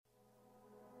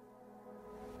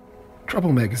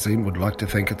Trouble magazine would like to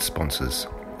thank its sponsors: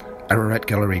 Ararat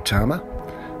Gallery Tama,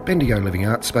 Bendigo Living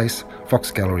Art Space,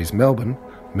 Fox Galleries Melbourne,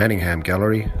 Manningham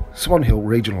Gallery, Swan Hill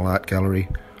Regional Art Gallery,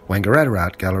 Wangaratta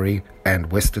Art Gallery and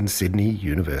Western Sydney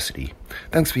University.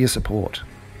 Thanks for your support.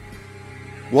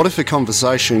 What if a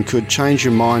conversation could change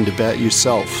your mind about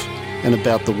yourself and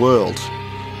about the world?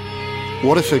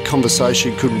 What if a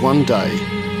conversation could one day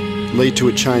lead to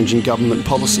a change in government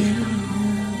policy?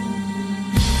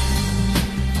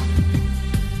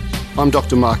 I'm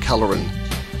Dr. Mark Halloran,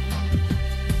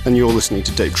 and you're listening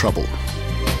to Deep Trouble.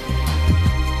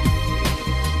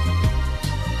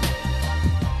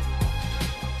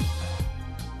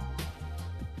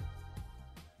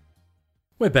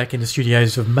 We're back in the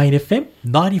studios of Main FM,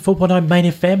 94.9 Main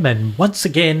FM, and once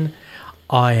again,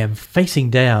 I am facing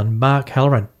down Mark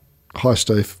Halloran. Hi,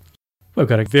 Steve. We've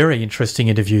got a very interesting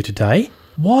interview today.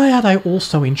 Why are they all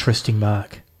so interesting,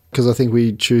 Mark? Because I think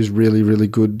we choose really, really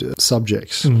good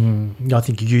subjects. I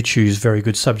think you choose very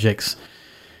good subjects.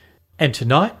 And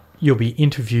tonight, you'll be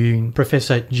interviewing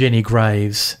Professor Jenny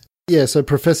Graves. Yeah, so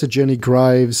Professor Jenny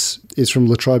Graves is from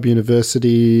La Trobe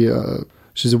University.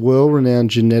 She's a world-renowned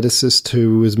geneticist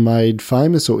who was made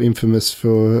famous or infamous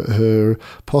for her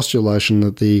postulation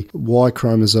that the Y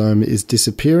chromosome is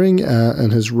disappearing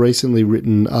and has recently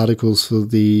written articles for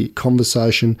The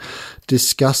Conversation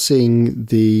discussing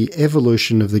the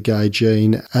evolution of the gay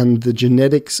gene and the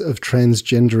genetics of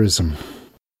transgenderism.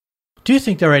 Do you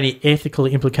think there are any ethical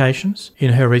implications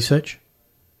in her research?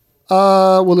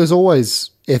 Well, there's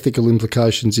always ethical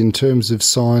implications in terms of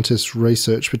scientists'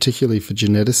 research, particularly for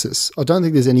geneticists. I don't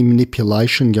think there's any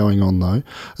manipulation going on, though.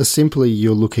 Simply,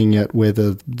 you're looking at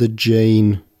whether the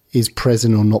gene is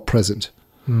present or not present.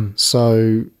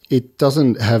 So it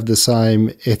doesn't have the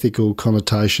same ethical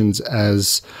connotations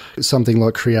as something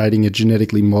like creating a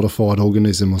genetically modified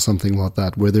organism or something like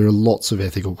that, where there are lots of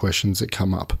ethical questions that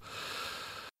come up.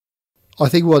 I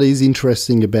think what is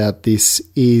interesting about this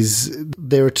is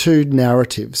there are two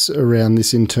narratives around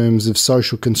this in terms of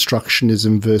social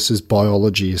constructionism versus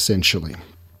biology, essentially.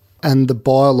 And the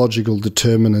biological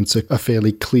determinants are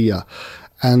fairly clear.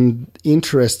 And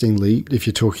interestingly, if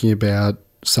you're talking about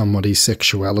somebody's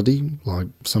sexuality, like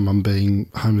someone being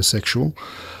homosexual,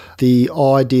 the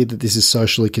idea that this is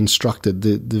socially constructed,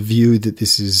 the view that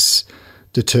this is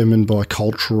determined by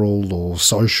cultural or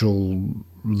social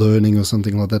learning or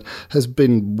something like that, has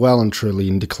been well and truly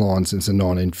in decline since the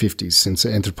 1950s, since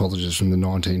anthropologists from the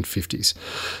 1950s.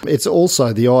 It's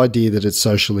also the idea that it's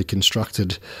socially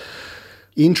constructed.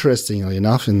 Interestingly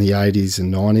enough, in the 80s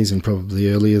and 90s and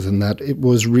probably earlier than that, it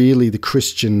was really the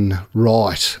Christian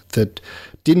right that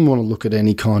didn't want to look at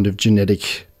any kind of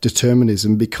genetic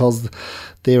determinism, because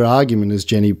their argument, as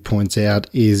Jenny points out,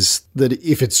 is that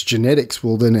if it's genetics,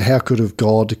 well then how could have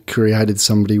God created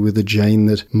somebody with a gene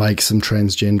that makes them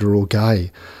transgender or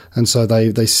gay? And so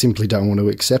they simply don't want to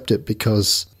accept it,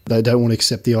 because they don't want to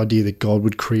accept the idea that God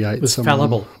would create someone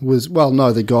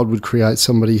that God would create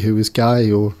somebody who is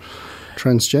gay or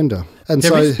transgender. And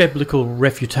there is biblical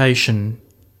refutation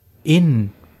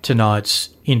in tonight's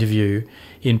interview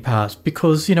in part,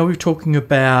 because, you know, we're talking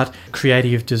about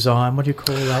creative design. What do you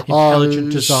call that?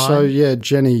 Intelligent design? So, yeah,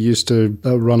 Jenny used to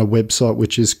run a website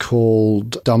which is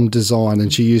called Dumb Design,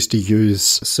 and she used to use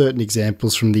certain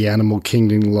examples from the animal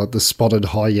kingdom, like the spotted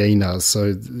hyena.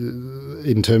 So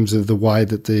in terms of the way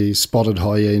that the spotted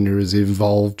hyena is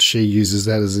evolved, she uses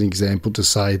that as an example to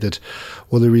say that,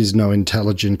 well, there is no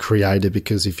intelligent creator,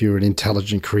 because if you're an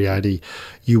intelligent creator,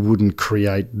 you wouldn't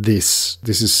create this.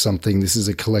 This is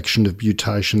a collection of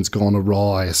mutations gone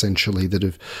awry, essentially, that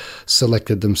have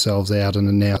selected themselves out and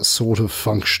are now sort of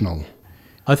functional.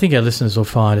 I think our listeners will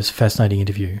find it's a fascinating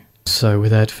interview. So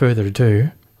without further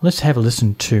ado, let's have a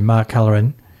listen to Mark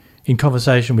Halloran in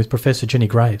conversation with Professor Jenny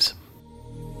Graves.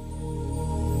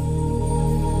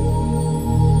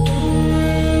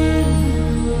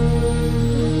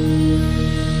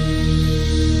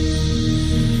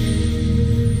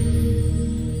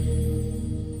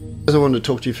 I wanted to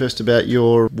talk to you first about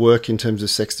your work in terms of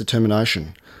sex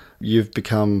determination. You've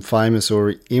become famous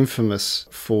or infamous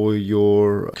for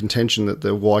your contention that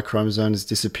the Y chromosome is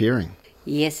disappearing.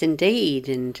 Yes, indeed,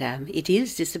 and it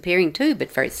is disappearing too,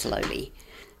 but very slowly.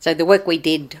 So the work we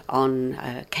did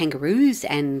on kangaroos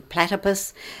and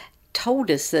platypus told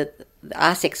us that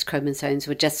our sex chromosomes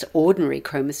were just ordinary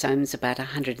chromosomes about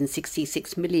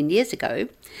 166 million years ago.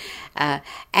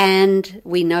 And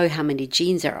we know how many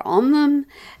genes are on them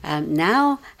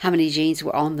now, how many genes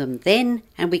were on them then,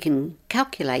 and we can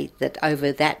calculate that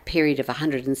over that period of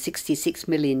 166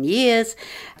 million years,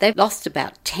 they've lost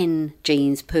about 10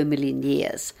 genes per million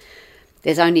years.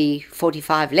 There's only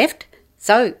 45 left,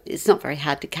 So it's not very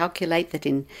hard to calculate that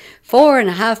in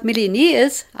 4.5 million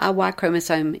years, our Y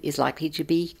chromosome is likely to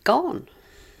be gone.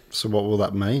 So what will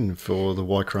that mean for the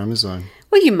Y chromosome?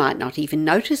 Well, you might not even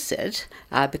notice it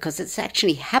because it's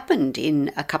actually happened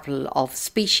in a couple of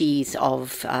species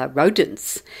of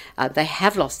rodents. They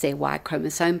have lost their Y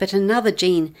chromosome, but another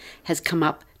gene has come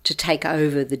up to take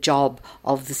over the job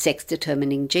of the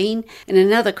sex-determining gene, and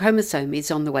another chromosome is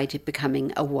on the way to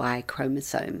becoming a Y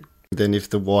chromosome. Then if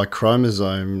the Y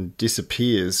chromosome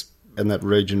disappears and that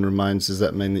region remains, does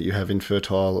that mean that you have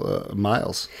infertile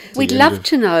males? We'd love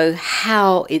to know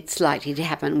how it's likely to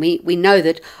happen. We know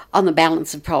that on the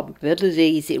balance of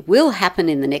probabilities, it will happen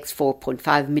in the next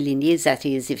 4.5 million years, that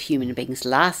is, if human beings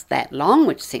last that long,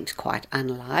 which seems quite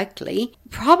unlikely.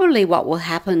 Probably what will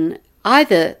happen,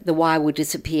 either the Y will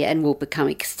disappear and will become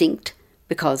extinct,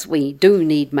 because we do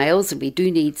need males and we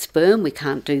do need sperm. We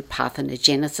can't do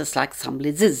parthenogenesis like some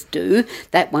lizards do.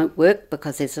 That won't work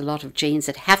because there's a lot of genes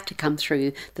that have to come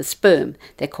through the sperm.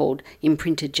 They're called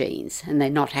imprinter genes, and they're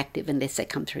not active unless they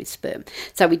come through sperm.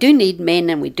 So we do need men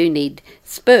and we do need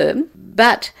sperm,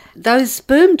 but those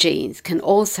sperm genes can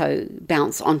also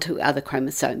bounce onto other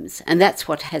chromosomes, and that's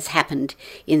what has happened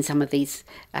in some of these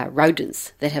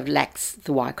rodents that have lacked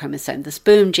the Y chromosome. The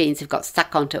sperm genes have got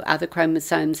stuck onto other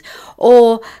chromosomes, or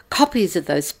copies of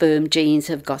those sperm genes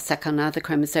have got stuck on other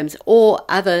chromosomes, or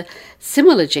other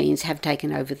similar genes have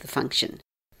taken over the function.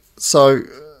 So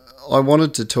I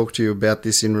wanted to talk to you about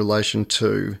this in relation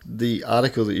to the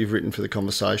article that you've written for The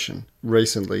Conversation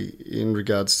recently in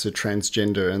regards to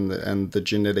transgender and the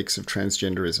genetics of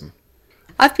transgenderism.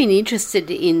 I've been interested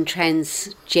in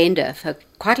transgender for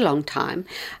quite a long time.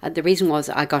 The reason was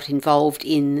I got involved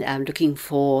in looking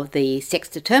for the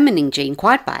sex-determining gene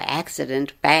quite by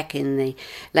accident back in the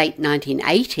late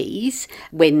 1980s,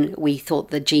 when we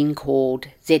thought the gene called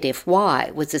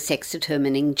ZFY was a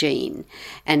sex-determining gene.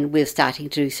 And we're starting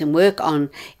to do some work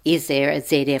on, is there a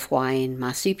ZFY in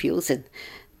marsupials? And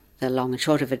the long and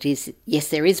short of it is, yes,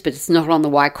 there is, but it's not on the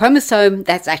Y chromosome.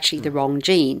 That's actually the wrong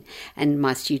gene. And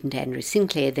my student Andrew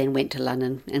Sinclair then went to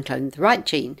London and cloned the right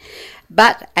gene.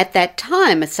 But at that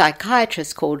time, a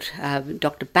psychiatrist called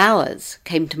Dr. Bowers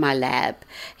came to my lab.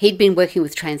 He'd been working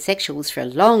with transsexuals for a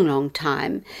long, long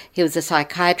time. He was a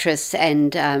psychiatrist,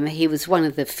 and he was one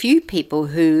of the few people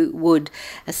who would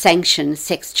sanction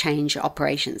sex change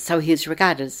operations. So he was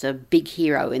regarded as a big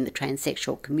hero in the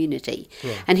transsexual community.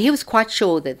 Yeah. And he was quite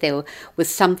sure that there was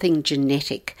something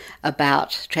genetic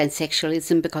about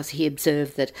transsexualism, because he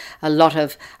observed that a lot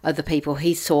of the people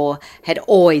he saw had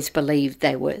always believed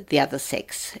they were the other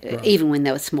sex, right, even when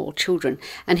they were small children.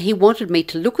 And he wanted me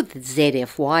to look at the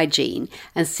ZFY gene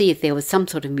and see if there was some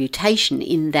sort of mutation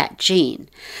in that gene.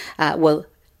 Well,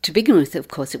 to begin with, of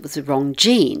course, it was the wrong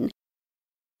gene.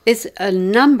 There's a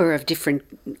number of different,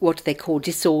 what they call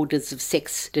disorders of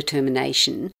sex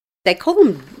determination. They call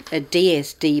them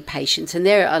DSD patients, and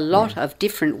there are a lot of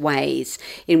different ways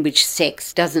in which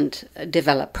sex doesn't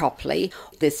develop properly.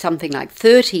 There's something like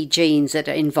 30 genes that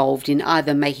are involved in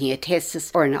either making a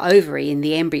testis or an ovary in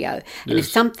the embryo. And if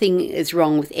something is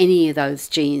wrong with any of those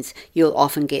genes, you'll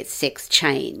often get sex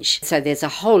change. So there's a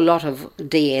whole lot of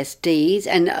DSDs,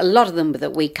 and a lot of them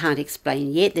that we can't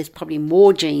explain yet. There's probably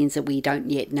more genes that we don't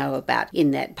yet know about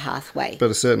in that pathway.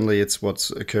 But certainly it's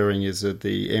what's occurring is that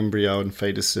the embryo and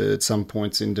fetus at some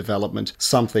points in development,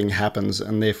 something happens,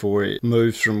 and therefore it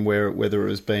moves from whether it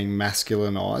was being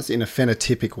masculinized in a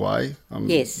phenotypic way.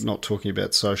 I'm not talking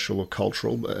about social or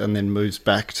cultural, and then moves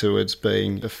back to its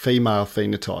being a female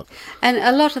phenotype. And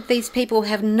a lot of these people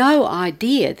have no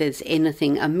idea there's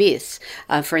anything amiss.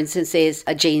 For instance, there's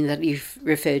a gene that you've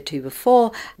referred to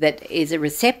before that is a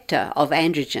receptor of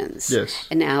androgens. Yes.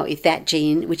 And now if that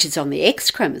gene, which is on the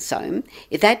X chromosome,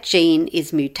 if that gene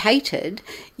is mutated,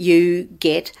 you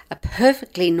get a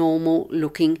perfectly normal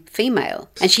looking female.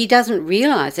 And she doesn't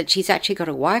realise that she's actually got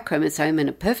a Y chromosome and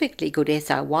a perfectly good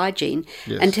SRY gene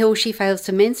until she fails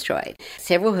to menstruate.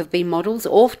 Several have been models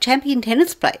or champion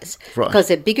tennis players because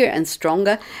they're bigger and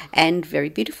stronger and very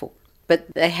beautiful.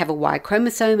 But they have a Y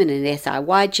chromosome and an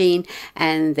SRY gene,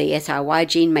 and the SRY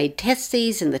gene made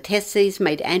testes and the testes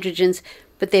made androgens,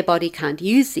 but their body can't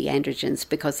use the androgens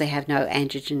because they have no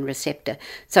androgen receptor.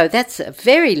 So that's a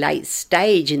very late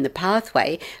stage in the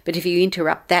pathway, but if you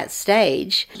interrupt that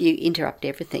stage, you interrupt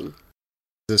everything.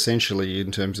 Essentially,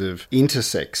 in terms of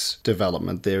intersex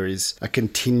development, there is a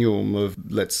continuum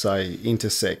of, let's say,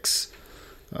 intersex,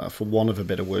 for want of a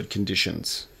better word,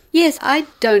 conditions. Yes, I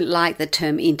don't like the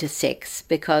term intersex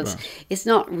because it's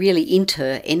not really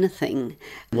inter anything.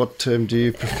 What term do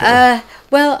you prefer?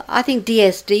 Well, I think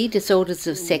DSD, disorders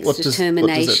of sex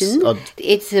determination,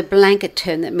 it's a blanket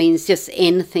term that means just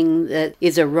anything that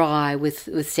is awry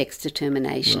with sex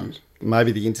determination. Right.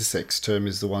 Maybe the intersex term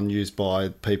is the one used by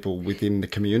people within the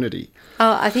community.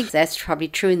 Oh, I think that's probably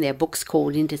true in their books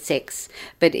called intersex,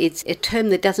 but it's a term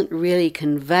that doesn't really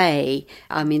convey.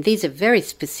 I mean, these are very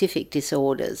specific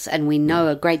disorders, and we know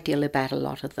a great deal about a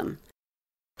lot of them.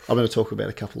 I'm going to talk about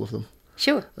a couple of them.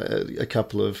 Sure. A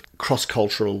couple of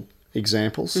cross-cultural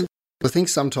examples. I think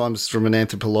sometimes from an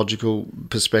anthropological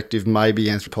perspective,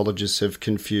 maybe anthropologists have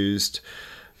confused,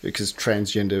 because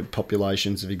transgender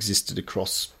populations have existed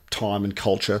across time and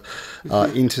culture,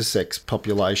 intersex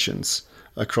populations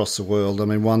across the world. I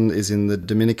mean, one is in the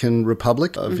Dominican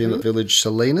Republic, village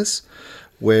Salinas,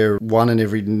 where 1 in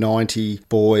every 90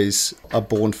 boys are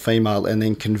born female and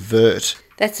then convert.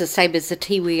 That's the same as the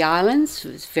Tiwi Islands.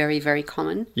 It's very, very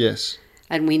common. Yes.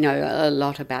 And we know a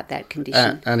lot about that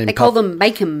condition. They call them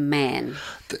make 'em man.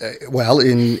 Well,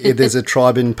 there's a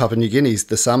tribe in Papua New Guinea,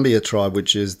 the Sambia tribe,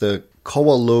 which is the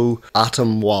Kowalu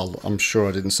Atamwal. I'm sure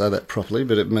I didn't say that properly,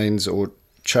 but it means, or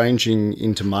changing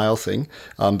into male thing.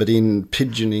 But in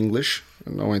Pidgin English,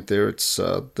 and I went there, it's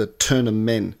the turn 'em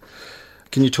men.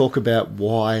 Can you talk about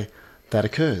why that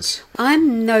occurs?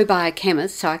 I'm no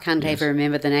biochemist, so I can't ever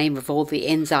remember the name of all the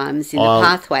enzymes in the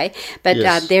pathway, but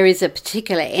there is a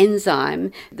particular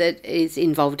enzyme that is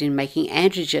involved in making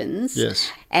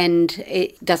androgens, and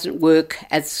it doesn't work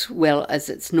as well as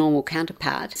its normal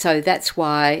counterpart. So that's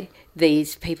why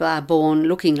these people are born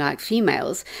looking like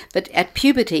females, but at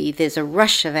puberty there's a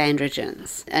rush of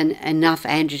androgens, and enough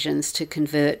androgens to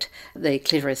convert the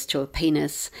clitoris to a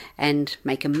penis and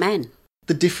make a man.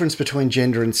 The difference between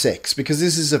gender and sex, because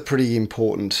this is a pretty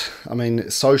important, I mean,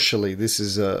 socially, this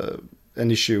is an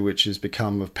issue which has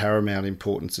become of paramount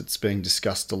importance. It's being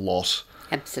discussed a lot.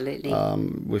 Absolutely.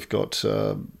 We've got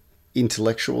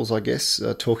intellectuals, I guess,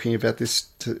 talking about this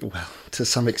to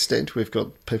some extent. We've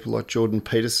got people like Jordan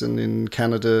Peterson in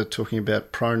Canada talking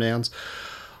about pronouns.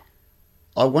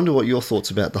 I wonder what your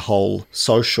thoughts about the whole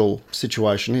social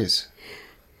situation is.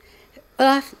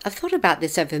 Well, I've thought about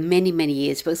this over many, many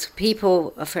years, because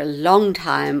people for a long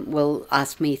time will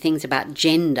ask me things about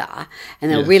gender,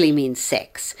 and they'll really mean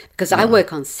sex, because I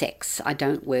work on sex, I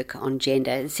don't work on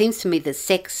gender. It seems to me that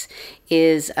sex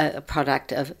is a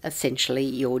product of essentially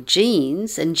your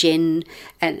genes, and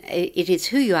it is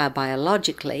who you are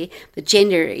biologically, but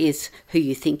gender is who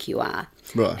you think you are,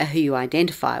 who you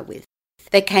identify with.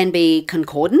 They can be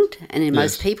concordant, and in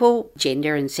most people,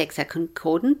 gender and sex are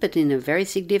concordant, but in a very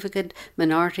significant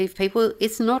minority of people,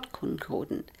 it's not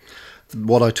concordant.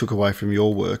 What I took away from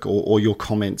your work, or your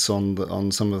comments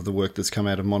on some of the work that's come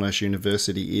out of Monash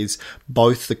University, is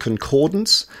both the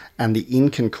concordance and the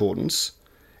inconcordance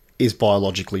is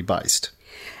biologically based.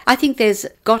 I think there's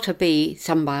got to be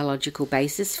some biological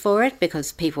basis for it,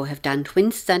 because people have done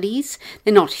twin studies.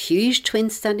 They're not huge twin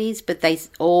studies, but they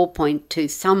all point to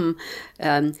some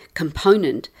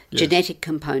component, genetic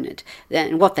component.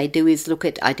 And what they do is look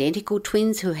at identical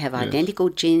twins who have identical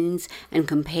genes and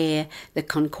compare the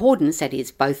concordance, that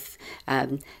is both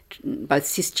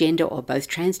cisgender or both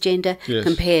transgender,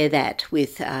 compare that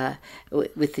with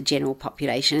the general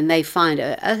population. And they find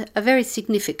a very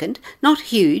significant, not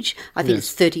huge, I think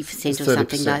it's 30% or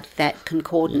something like that,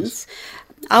 concordance.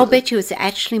 I'll bet you it's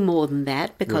actually more than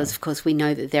that, because, of course, we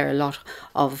know that there are a lot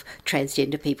of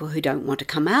transgender people who don't want to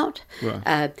come out.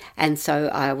 And so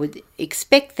I would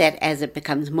expect that as it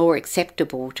becomes more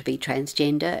acceptable to be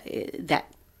transgender, that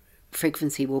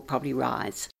frequency will probably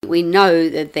rise. We know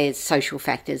that there's social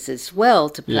factors as well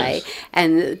to play,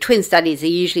 and twin studies are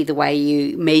usually the way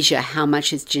you measure how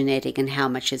much is genetic and how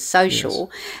much is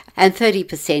social, and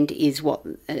 30% is what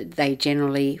they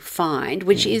generally find,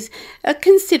 which is a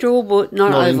considerable, but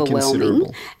not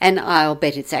overwhelming, and I'll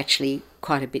bet it's actually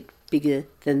quite a bit bigger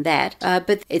than that,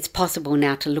 but it's possible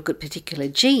now to look at particular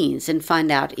genes and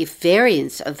find out if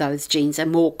variants of those genes are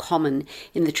more common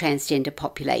in the transgender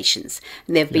populations.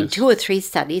 And there have been 2 or 3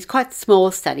 studies, quite small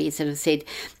studies, that have said,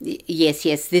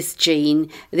 yes, this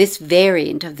gene, this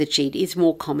variant of the gene is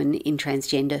more common in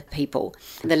transgender people.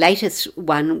 The latest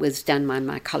one was done by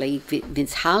my colleague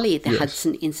Vince Harley at the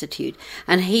Hudson Institute,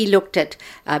 and he looked at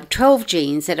 12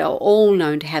 genes that are all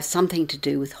known to have something to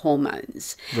do with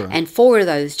hormones. And 4 of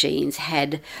those genes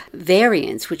had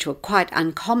variants which were quite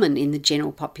uncommon in the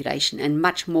general population and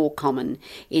much more common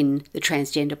in the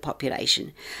transgender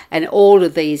population. And all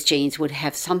of these genes would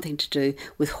have something to do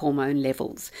with hormone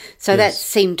levels. So that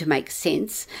seemed to make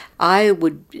sense. I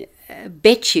would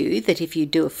bet you that if you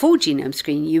do a full genome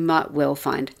screen, you might well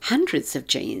find hundreds of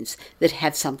genes that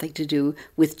have something to do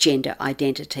with gender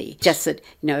identity. Just that,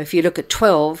 if you look at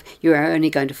 12, you're only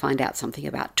going to find out something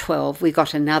about 12. We've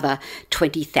got another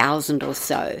 20,000 or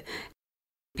so.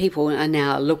 People are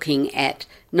now looking at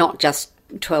not just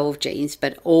 12 genes,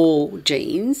 but all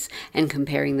genes, and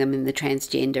comparing them in the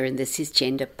transgender and the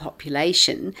cisgender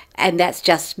population. And that's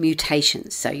just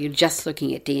mutations. So you're just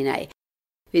looking at DNA.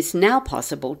 It's now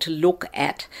possible to look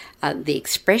at the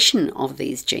expression of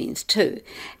these genes too,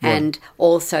 and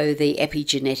also the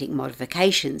epigenetic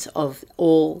modifications of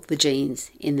all the genes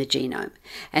in the genome.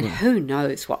 And who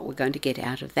knows what we're going to get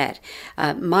out of that.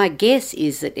 My guess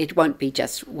is that it won't be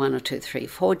just 1 or 2, 3,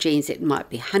 4 genes. It might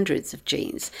be hundreds of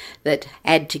genes that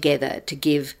add together to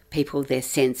give people their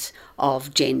sense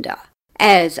of gender.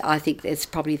 As I think that's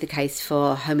probably the case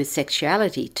for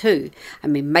homosexuality too. I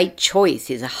mean, mate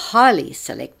choice is a highly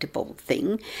selectable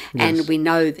thing, and we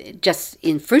know that just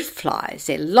in fruit flies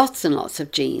there are lots and lots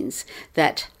of genes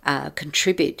that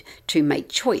contribute to mate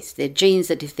choice. They're genes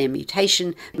that, if they're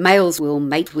mutation, males will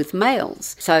mate with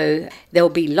males. So there'll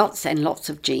be lots and lots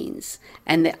of genes,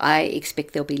 and I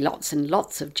expect there'll be lots and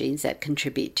lots of genes that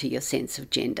contribute to your sense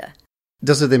of gender.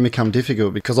 Does it then become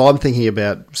difficult? Because I'm thinking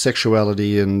about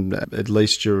sexuality and at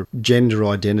least your gender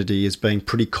identity as being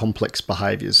pretty complex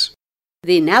behaviours.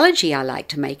 The analogy I like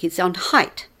to make is on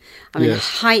height. I mean,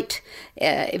 height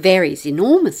varies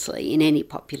enormously in any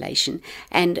population,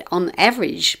 and on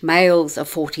average, males are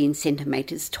 14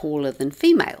 centimetres taller than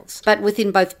females. But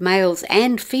within both males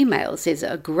and females, there's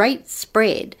a great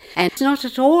spread, and it's not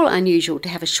at all unusual to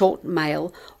have a short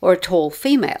male or a tall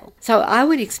female. So I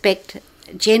would expect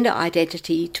gender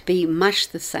identity to be much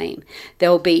the same. There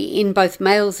will be, in both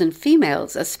males and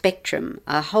females, a spectrum,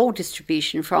 a whole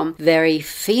distribution from very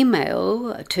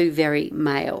female to very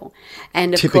male.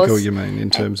 And of typical, course, you mean, in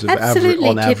terms of absolutely,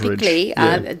 on average? Typically,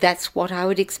 that's what I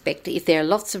would expect. If there are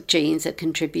lots of genes that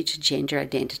contribute to gender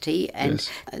identity, and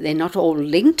they're not all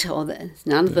linked, or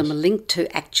none of them are linked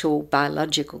to actual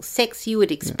biological sex, you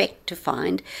would expect to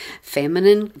find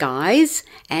feminine guys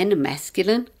and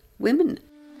masculine women.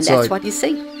 That's what you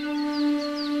see.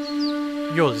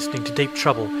 You're listening to Deep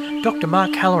Trouble. Dr.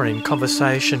 Mark Haller in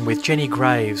conversation with Jenny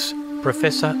Graves,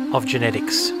 Professor of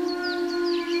Genetics.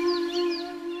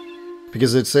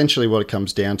 Because essentially what it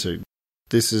comes down to,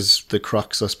 this is the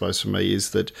crux, I suppose, for me, is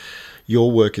that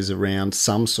your work is around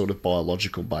some sort of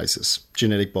biological basis,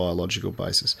 genetic biological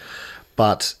basis.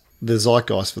 But the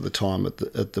zeitgeist for the time at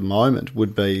the moment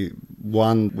would be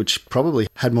one which probably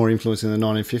had more influence in the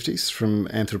 1950s from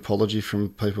anthropology, from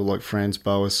people like Franz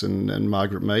Boas and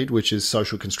Margaret Mead, which is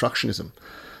social constructionism.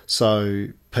 So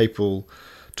people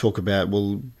talk about,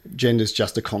 well, gender's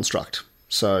just a construct.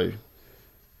 So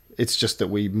it's just that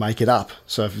we make it up.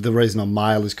 So if the reason I'm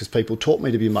male is because people taught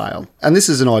me to be male. And this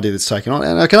is an idea that's taken on.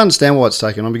 And I can understand why it's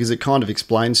taken on, because it kind of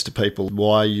explains to people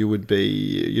why you would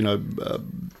be,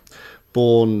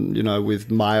 born,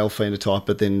 with male phenotype,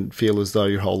 but then feel as though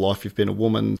your whole life you've been a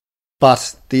woman.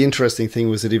 But the interesting thing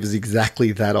was that it was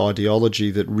exactly that ideology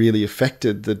that really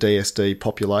affected the DSD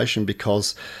population,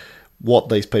 because what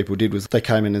these people did was they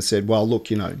came in and said, well, look,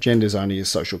 gender's only a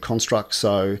social construct,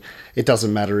 so it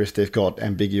doesn't matter if they've got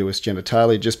ambiguous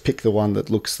genitalia, just pick the one that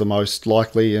looks the most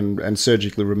likely and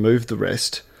surgically remove the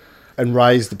rest and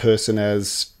raise the person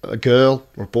as a girl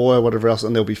or a boy or whatever else,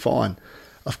 and they'll be fine.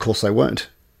 Of course they weren't,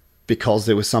 because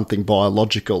there was something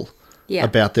biological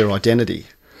about their identity.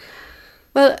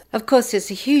 Well, of course, there's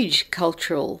a huge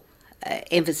cultural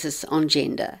emphasis on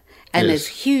gender, and there's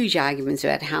huge arguments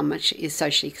about how much is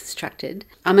socially constructed.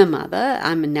 I'm a mother.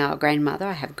 I'm now a grandmother.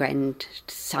 I have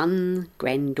grandson,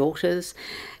 granddaughters,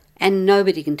 and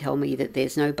nobody can tell me that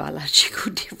there's no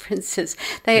biological differences.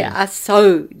 They are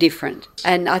so different.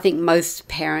 And I think most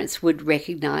parents would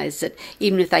recognise that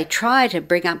even if they try to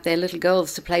bring up their little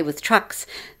girls to play with trucks,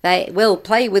 they will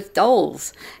play with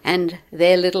dolls, and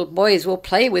their little boys will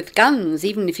play with guns,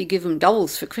 even if you give them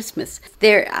dolls for Christmas.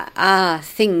 There are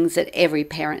things that every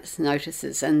parent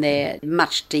notices, and they're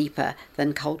much deeper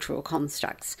than cultural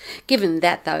constructs. Given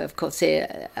that, though, of course,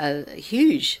 there are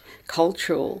huge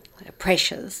cultural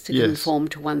pressures to conform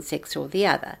to one sex or the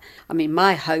other. I mean,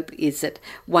 my hope is that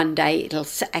one day it'll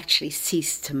actually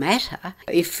cease to matter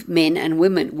if men and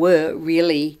women were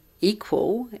really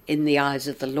equal in the eyes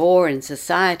of the law and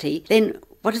society. Then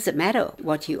what does it matter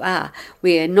what you are?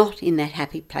 We're not in that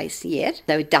happy place yet,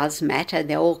 though it does matter.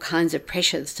 There are all kinds of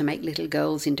pressures to make little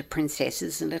girls into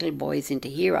princesses and little boys into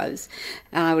heroes.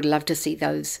 And I would love to see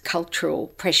those cultural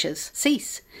pressures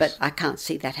cease, but I can't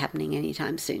see that happening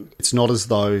anytime soon. It's not as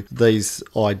though these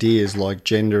ideas like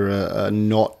gender are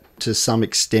not to some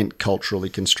extent culturally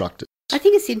constructed. I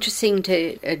think it's interesting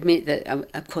to admit that,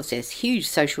 of course, there's huge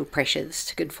social pressures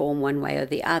to conform one way or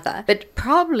the other, but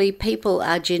probably people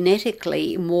are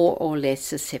genetically more or less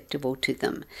susceptible to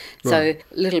them. Right. So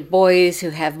little boys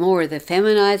who have more of the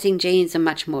feminizing genes are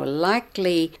much more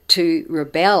likely to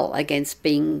rebel against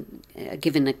being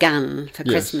given a gun for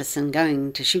Christmas and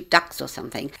going to shoot ducks or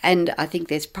something. And I think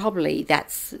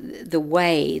that's the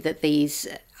way that these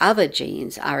other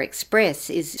genes are expressed,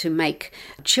 is to make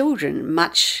children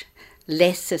much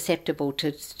less susceptible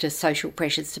to social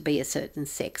pressures to be a certain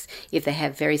sex. If they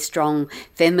have very strong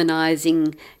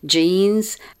feminizing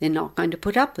genes, they're not going to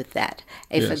put up with that.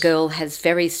 If a girl has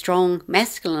very strong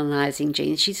masculinizing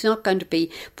genes, she's not going to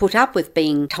be put up with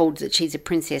being told that she's a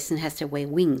princess and has to wear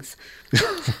wings.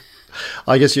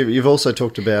 I guess you've also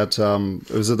talked about,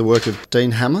 was it the work of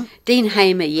Dean Hamer? Dean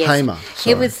Hamer, yes. Hamer,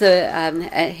 he was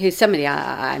who's somebody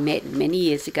I met many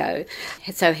years ago.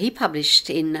 So he published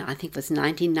in, I think it was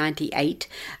 1998,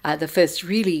 the first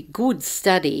really good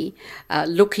study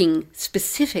looking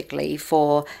specifically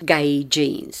for gay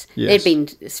genes. Yes. There'd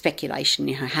been speculation,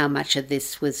 how much of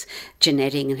this was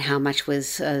genetic and how much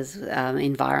was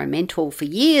environmental for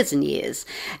years and years.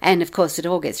 And of course, it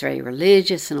all gets very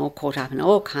religious and all caught up in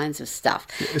all kinds of stuff.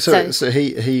 So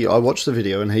he I watched the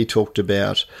video and he talked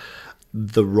about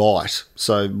the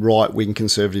right-wing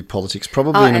conservative politics,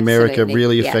 probably in America,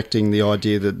 really affecting the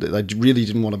idea that they really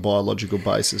didn't want a biological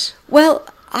basis. Well,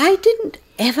 I didn't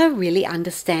ever really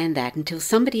understand that until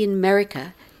somebody in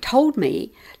America told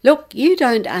me, look, you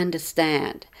don't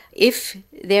understand. If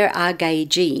there are gay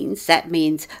genes, that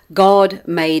means God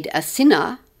made a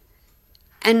sinner,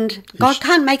 and God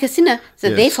can't make a sinner,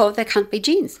 so therefore there can't be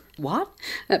genes. What?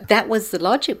 That was the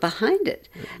logic behind it.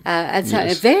 And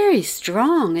so very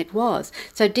strong it was.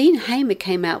 So Dean Hamer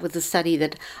came out with a study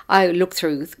that I looked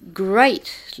through with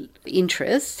great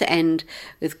interest, and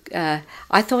with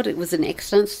I thought it was an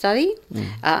excellent study.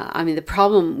 I mean, the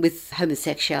problem with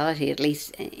homosexuality, at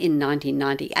least in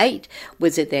 1998,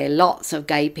 was that there are lots of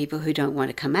gay people who don't want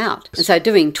to come out. And so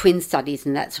doing twin studies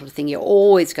and that sort of thing, you're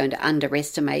always going to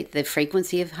underestimate the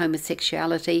frequency of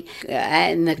homosexuality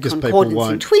and the concordance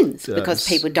in twins. Because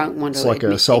people don't want to admit they're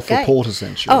gay. It's like a self-report,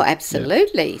 essentially. Oh,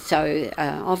 absolutely. Yeah. So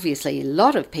obviously a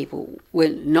lot of people were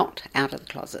not out of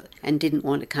the closet and didn't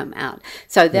want to come out.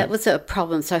 So that was a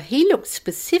problem. So he looked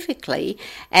specifically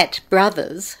at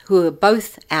brothers who were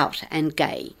both out and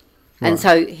gay. And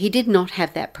so he did not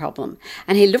have that problem.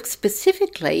 And he looked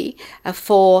specifically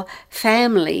for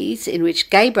families in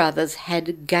which gay brothers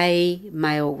had gay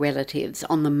male relatives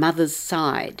on the mother's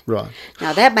side. Right.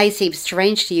 Now, that may seem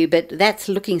strange to you, but that's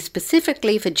looking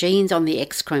specifically for genes on the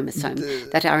X chromosome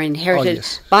that are inherited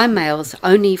by males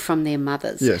only from their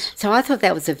mothers. Yes. So I thought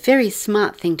that was a very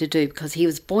smart thing to do, because he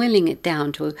was boiling it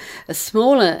down to a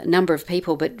smaller number of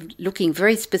people, but looking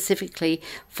very specifically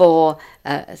for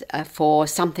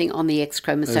something on the X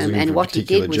chromosome. And what he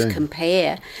did was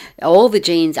compare all the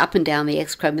genes up and down the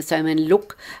X chromosome and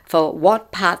look for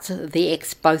what parts of the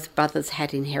X both brothers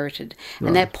had inherited.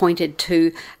 And that pointed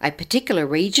to a particular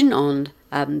region on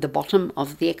the bottom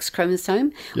of the X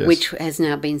chromosome, which has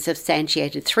now been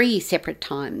substantiated 3 separate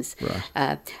times.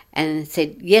 And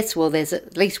said, yes, well, there's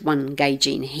at least one gay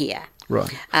gene here.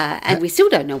 Right. And we still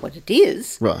don't know what it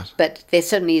is. Right. But there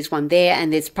certainly is one there,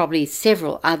 and there's probably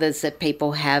several others that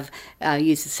people have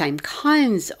used the same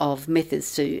kinds of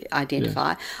methods to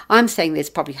identify. I'm saying there's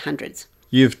probably hundreds.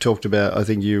 You've talked about, I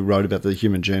think you wrote about the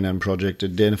Human Genome Project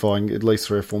identifying at least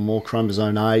 3 or 4 more,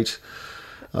 chromosome 8.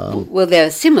 Well, there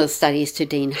are similar studies to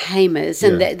Dean Hamer's,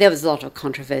 and there was a lot of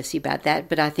controversy about that,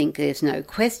 but I think there's no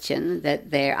question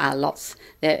that there are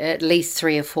at least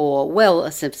 3 or 4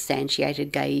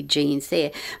 well-substantiated gay genes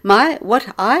there.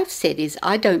 What I've said is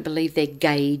I don't believe they're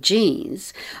gay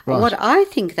genes. Right. What I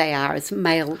think they are is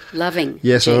male-loving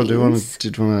genes. I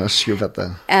did want to ask you about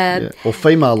that. Or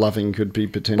female-loving could be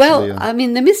potentially... Well, I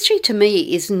mean, the mystery to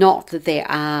me is not that there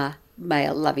are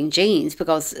male-loving genes,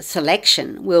 because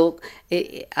selection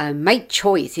mate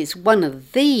choice is one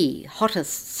of the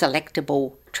hottest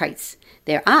selectable traits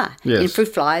there are in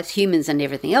fruit flies, humans and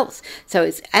everything else. So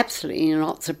it's absolutely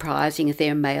not surprising if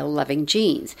they're male-loving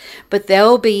genes. But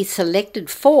they'll be selected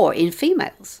for in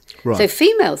females. Right. So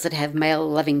females that have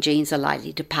male-loving genes are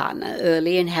likely to partner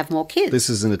early and have more kids. This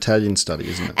is an Italian study,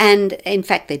 isn't it? And in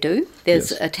fact they do.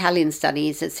 There's Italian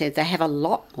studies that say they have a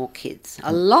lot more kids.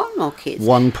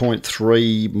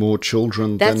 1.3 more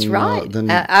children That's than... right.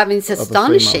 I mean, it's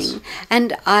astonishing.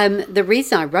 And the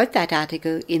reason I wrote that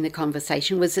article in the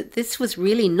conversation was that this was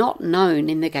really not known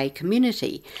in the gay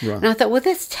community. Right. And I thought, well,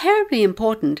 that's terribly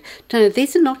important to know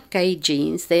these are not gay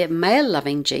genes, they're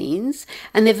male-loving genes,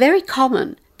 and they're very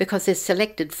common because they're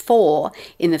selected for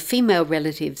in the female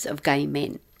relatives of gay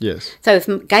men. Yes. So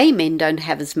if gay men don't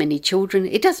have as many children,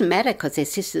 it doesn't matter because their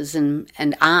sisters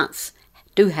and aunts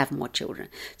do have more children.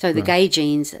 So the gay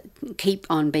genes keep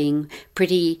on being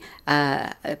pretty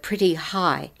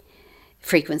high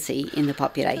frequency in the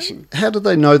population. How do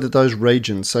they know that those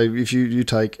regions, so if you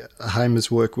take Hamer's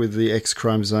work with the X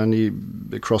chromosome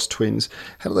across twins,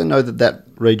 how do they know that that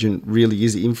region really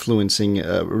is influencing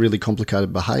really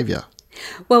complicated behaviour?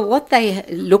 Well, what they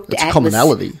looked at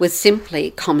commonality. Was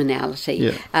simply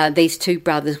commonality. Yeah. These two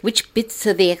brothers, which bits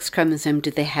of the X chromosome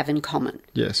do they have in common?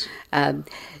 Yes.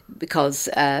 Because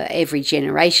every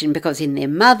generation, because in their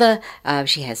mother,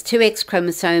 she has two X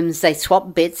chromosomes, they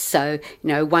swap bits, so,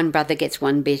 one brother gets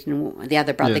one bit and the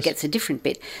other brother gets a different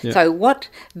bit. Yeah. So what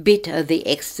bit of the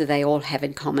X do they all have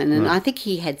in common? And I think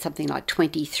he had something like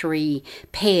 23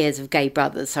 pairs of gay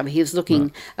brothers, so he was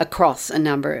looking across a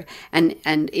number, and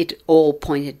it all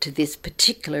pointed to this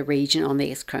particular region on the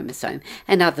X chromosome,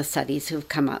 and other studies have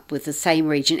come up with the same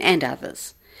region and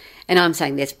others. And I'm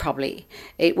saying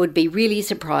it would be really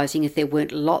surprising if there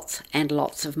weren't lots and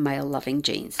lots of male-loving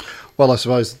genes. Well, I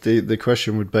suppose the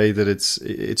question would be that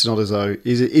it's not as though,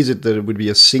 is it that it would be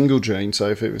a single gene? So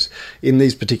if it was in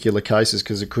these particular cases,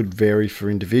 because it could vary for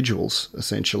individuals,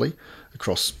 essentially,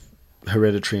 across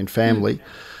hereditary and family,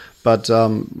 but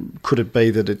could it be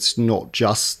that it's not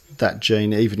just that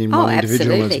gene, even in one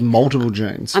individual, and it's multiple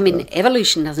genes? I mean,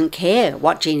 evolution doesn't care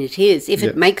what gene it is. If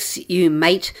it makes you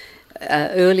mate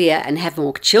earlier and have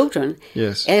more children,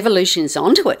 evolution is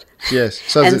onto it. Yes.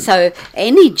 So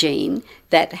any gene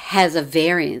that has a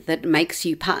variant that makes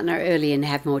you partner early and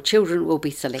have more children will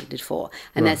be selected for.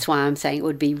 And that's why I'm saying it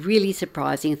would be really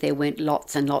surprising if there weren't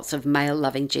lots and lots of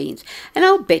male-loving genes. And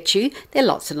I'll bet you there are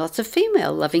lots and lots of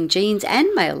female-loving genes and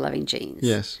male-loving genes.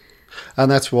 Yes. And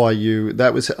that's why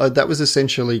that was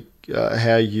essentially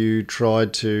how you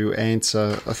tried to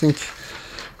answer, I think,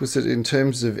 was it in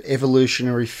terms of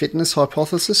evolutionary fitness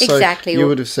hypothesis? Exactly. So you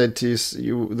would have said to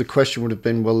the question would have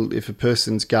been, well, if a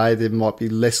person's gay, they might be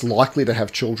less likely to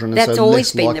have children, and that's so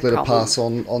less likely to pass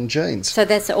on genes. So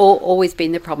that's always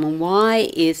been the problem. Why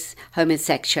is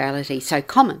homosexuality so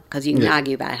common? Because you can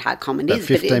argue about how common it is,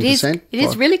 15%, but it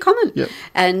is really common. Yep.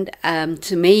 And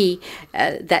to me,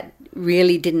 that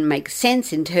really didn't make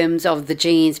sense in terms of the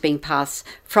genes being passed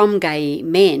from gay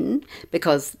men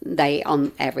because they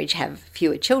on average have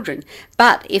fewer children.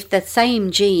 But if the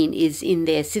same gene is in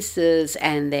their sisters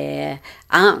and their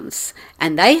aunts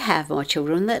and they have more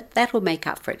children, that will make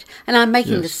up for it. And I'm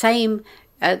making the same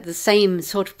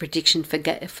sort of prediction for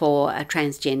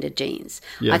transgender genes.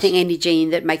 Yes. I think any gene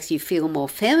that makes you feel more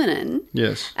feminine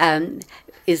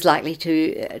is likely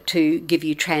to give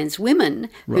you trans women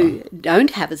who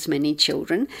don't have as many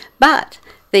children, but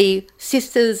the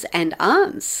sisters and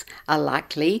aunts are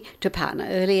likely to partner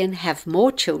early and have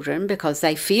more children because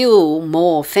they feel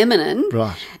more feminine,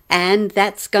 and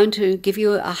that's going to give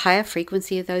you a higher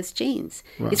frequency of those genes.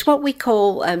 It's what we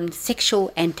call sexual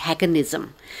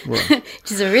antagonism, which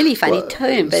is a really funny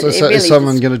term. But so is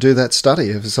someone going to do that study?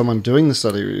 Is someone doing the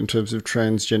study in terms of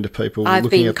transgender people? I've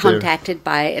been contacted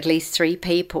by at least 3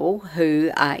 people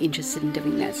who are interested in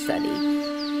doing that study.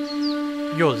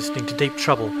 You're listening to Deep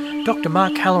Trouble. Dr.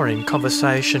 Mark Haller in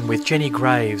conversation with Jenny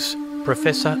Graves,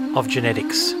 Professor of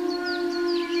Genetics.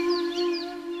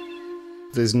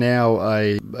 There's now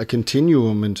a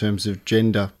continuum in terms of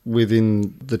gender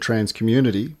within the trans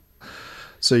community.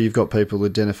 So you've got people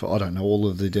identify, I don't know all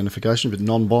of the identification, but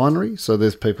non-binary. So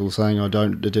there's people saying, I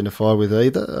don't identify with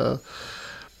either.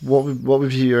 What would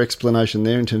be your explanation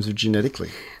there in terms of genetically?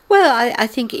 Well, I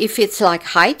think if it's like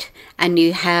height and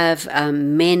you have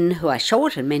men who are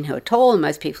short and men who are tall and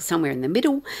most people somewhere in the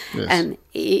middle,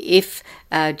 if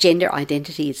gender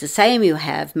identity is the same, you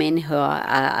have men who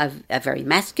are very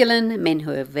masculine, men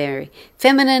who are very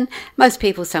feminine, most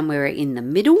people somewhere in the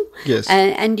middle. Yes.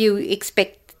 And you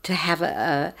expect to have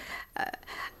a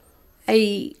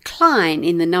decline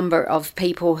in the number of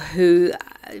people who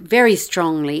very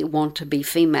strongly want to be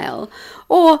female,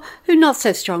 or who not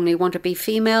so strongly want to be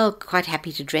female, quite happy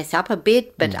to dress up a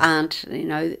bit, but aren't,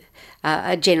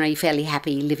 are generally fairly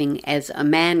happy living as a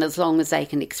man as long as they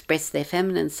can express their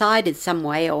feminine side in some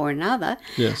way or another.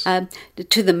 Yes.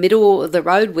 To the middle of the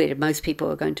road where most people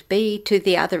are going to be, to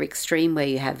the other extreme where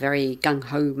you have very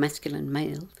gung-ho masculine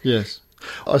males. Yes.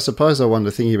 I suppose I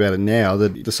wonder, thinking about it now,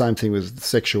 that the same thing with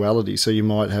sexuality. So you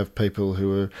might have people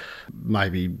who are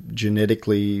maybe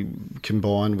genetically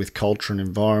combined with culture and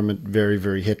environment, very,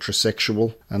 very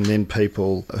heterosexual, and then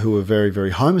people who are very,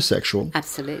 very homosexual.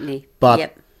 Absolutely.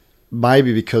 But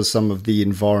maybe because some of the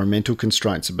environmental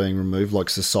constraints are being removed, like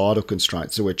societal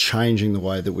constraints, so we're changing the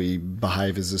way that we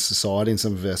behave as a society and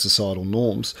some of our societal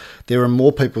norms, there are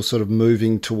more people sort of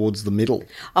moving towards the middle.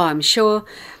 Oh, I'm sure.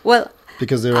 Well,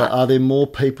 because are there more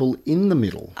people in the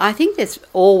middle? I think there's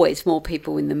always more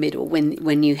people in the middle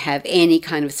when you have any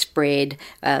kind of spread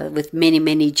with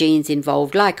many genes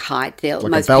involved, like height. Like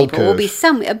most a bell people curve.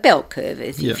 will be a bell curve,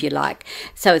 if you like.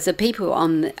 So it's the people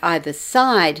on either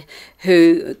side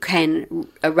who can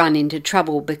run into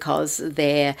trouble because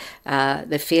their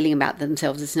feeling about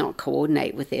themselves is not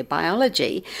coordinate with their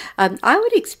biology. I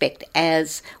would expect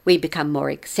as we become more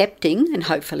accepting, and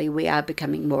hopefully we are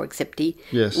becoming more accepting,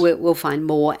 yes, we'll find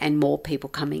more and more people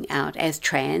coming out as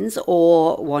trans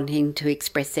or wanting to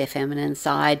express their feminine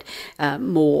side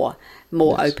more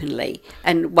yes, openly.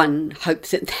 And one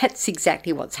hopes that that's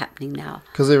exactly what's happening now.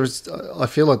 Because I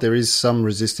feel like there is some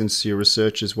resistance to your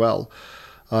research as well.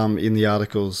 In the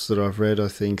articles that I've read, I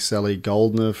think Sally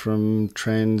Goldner from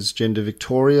Transgender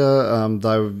Victoria,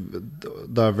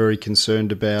 they're very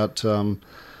concerned about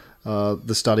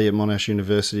the study at Monash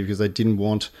University because they didn't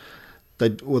want they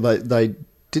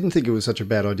didn't think it was such a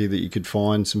bad idea that you could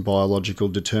find some biological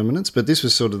determinants, but this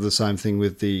was sort of the same thing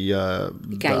with the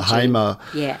Hamer.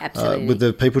 Yeah, absolutely. With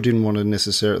the people didn't want to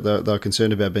necessarily, they were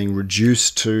concerned about being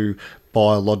reduced to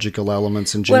biological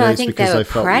elements and genetics. Well, I think because they were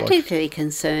felt practically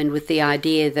concerned with the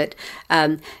idea that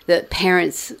that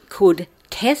parents could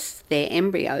test their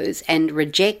embryos and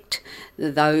reject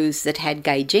those that had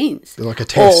gay genes. Like a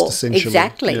test, essentially.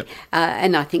 Exactly. Yep.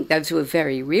 And I think those were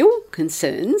very real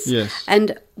concerns. Yes.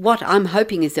 And what I'm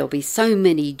hoping is there'll be so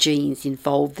many genes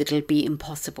involved that it'll be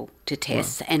impossible to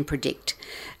test and predict.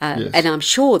 Yes. And I'm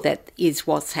sure that is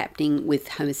what's happening with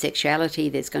homosexuality.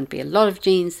 There's going to be a lot of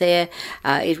genes there.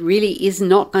 It really is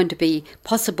not going to be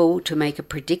possible to make a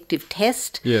predictive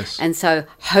test. Yes. And so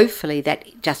hopefully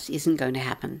that just isn't going to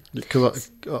happen.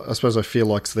 Because I suppose I feel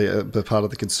like the part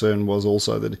of the concern was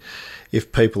also that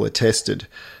if people are tested,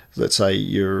 let's say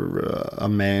you're a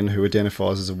man who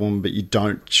identifies as a woman, but you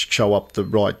don't show up the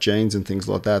right genes and things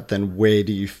like that, then where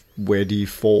do you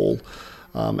fall?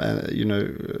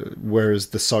 And whereas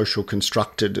the social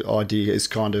constructed idea is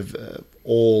kind of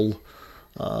all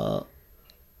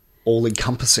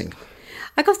encompassing.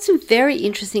 I got some very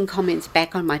interesting comments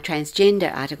back on my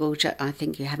transgender article, which I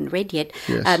think you haven't read yet.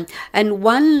 Yes. And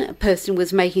one person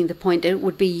was making the point that it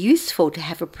would be useful to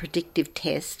have a predictive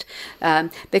test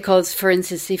because, for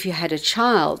instance, if you had a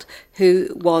child who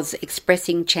was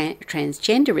expressing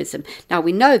transgenderism, now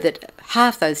we know that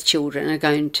half those children are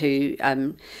going to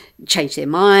change their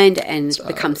mind and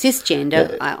become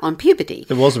cisgender on puberty.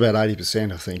 It was about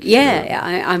 80%, I think.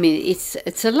 Yeah, I mean,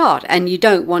 it's a lot. And you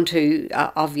don't want to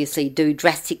obviously do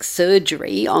drastic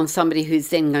surgery on somebody who's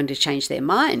then going to change their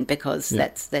mind because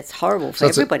that's horrible for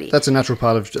everybody. That's a natural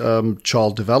part of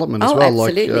child development as well.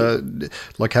 Absolutely.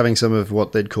 Like having some of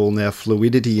what they'd call now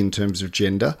fluidity in terms of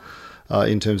gender.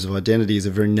 In terms of identity is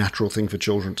a very natural thing for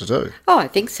children to do. Oh, I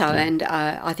think so. And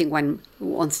I think one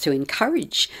wants to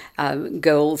encourage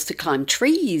girls to climb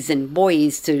trees and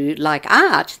boys to like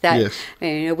art. That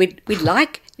we'd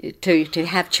like to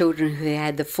have children who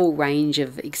had the full range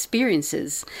of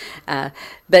experiences.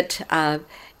 But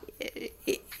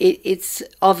it's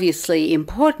obviously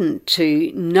important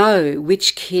to know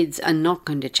which kids are not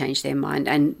going to change their mind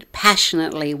and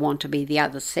passionately want to be the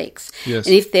other sex. Yes.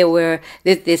 And if there were,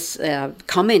 this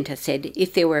commenter said,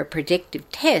 if there were a predictive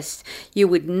test, you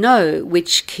would know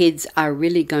which kids are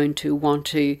really going to want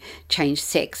to change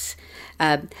sex.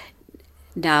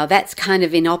 Now, that's kind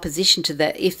of in opposition to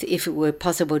if it were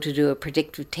possible to do a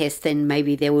predictive test, then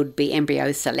maybe there would be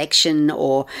embryo selection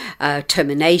or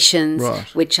terminations,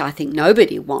 which I think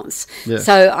nobody wants. Yeah.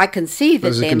 So I can see that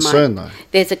there's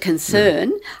a concern.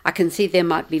 Yeah. I can see there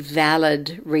might be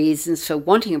valid reasons for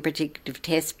wanting a predictive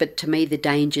test, but to me the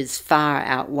dangers far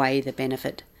outweigh the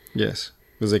benefit. Yes.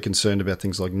 Because they're concerned about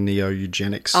things like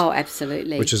neo-eugenics. Oh,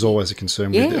 absolutely. Which is always a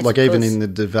concern. Yes, like even in the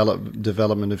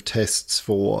development of tests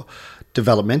for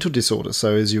developmental disorders.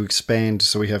 So as you expand,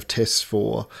 so we have tests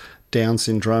for Down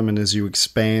syndrome, and as you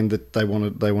expand, that they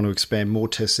want to expand more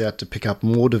tests out to pick up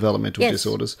more developmental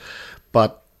disorders.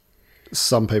 But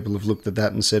some people have looked at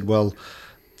that and said, well,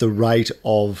 the rate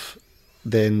of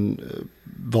then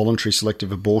voluntary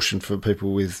selective abortion for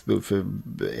people for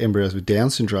embryos with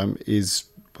Down syndrome is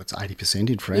 80%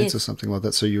 in France or something like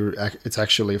that. So it's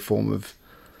actually a form of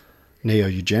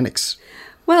neo-eugenics.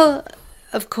 Well,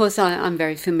 of course, I'm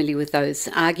very familiar with those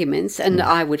arguments, and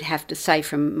I would have to say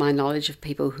from my knowledge of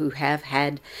people who have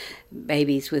had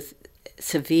babies with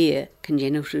severe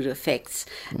congenital defects,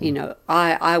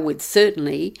 I would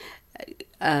certainly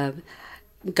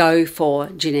go for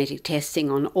genetic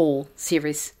testing on all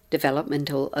serious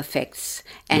developmental effects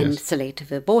and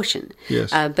selective abortion.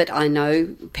 Yes. But I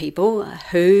know people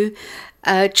who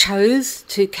chose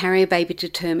to carry a baby to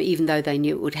term even though they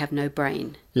knew it would have no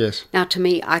brain. Yes. Now, to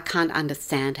me, I can't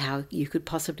understand how you could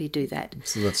possibly do that.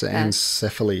 So that's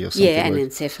anencephaly or something. Yeah,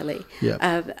 anencephaly.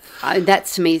 Yeah.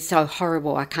 That's, to me, so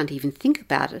horrible I can't even think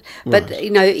about it. But,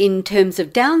 in terms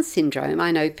of Down syndrome,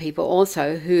 I know people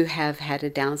also who have had a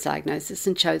Down's diagnosis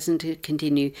and chosen to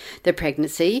continue their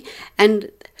pregnancy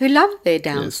and who love their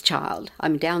Down's child. I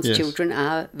mean, Down's children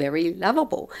are very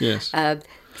lovable. Yes.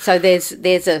 So there's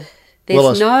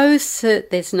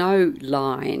no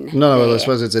line. No, I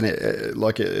suppose it's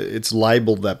it's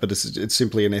labelled that, but it's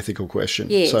simply an ethical question.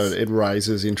 Yes. So it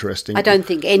raises interesting. I don't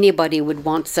think anybody would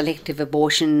want selective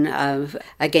abortion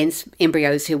against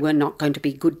embryos who were not going to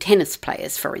be good tennis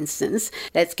players, for instance.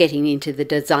 That's getting into the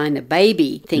designer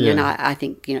baby thing, and I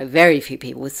think very few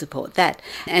people would support that.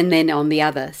 And then on the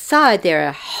other side, there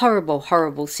are horrible,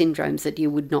 horrible syndromes that you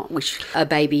would not wish a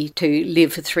baby to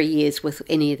live for 3 years with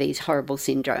any of these horrible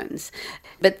syndromes.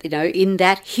 But, in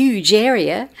that huge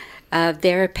area,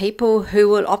 there are people who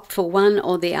will opt for one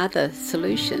or the other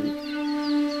solution.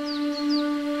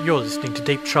 You're listening to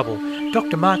Deep Trouble.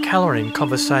 Dr. Mark Haller in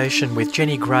conversation with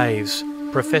Jenny Graves,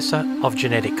 Professor of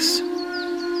Genetics.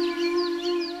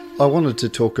 I wanted to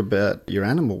talk about your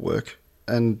animal work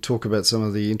and talk about some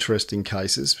of the interesting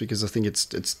cases, because I think it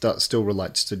still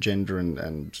relates to gender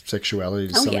and sexuality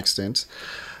to some extent.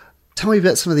 Tell me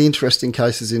about some of the interesting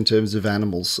cases in terms of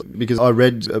animals, because I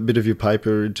read a bit of your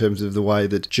paper in terms of the way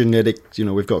that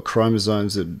we've got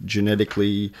chromosomes that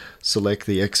genetically select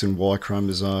the X and Y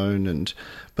chromosome,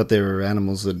 but there are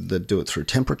animals that do it through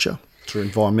temperature, through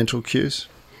environmental cues.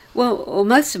 Well,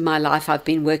 most of my life I've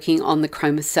been working on the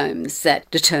chromosomes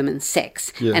that determine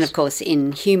sex. Yes. And of course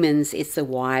in humans it's the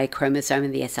Y chromosome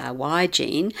and the SRY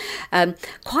gene.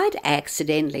 Quite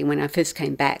accidentally, when I first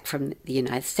came back from the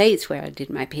United States where I did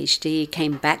my PhD,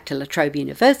 came back to La Trobe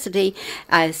University,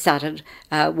 I started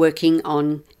working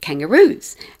on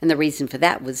kangaroos. And the reason for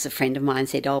that was a friend of mine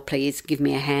said, please give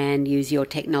me a hand, use your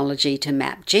technology to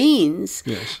map genes.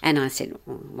 Yes. And I said,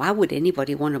 why would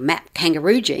anybody want to map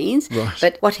kangaroo genes? Right.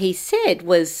 But what he said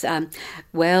was,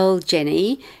 well,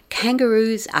 Jenny,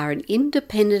 kangaroos are an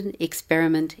independent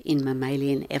experiment in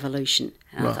mammalian evolution.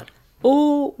 And I thought,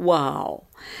 oh, wow.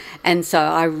 And so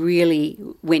I really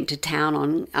went to town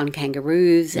on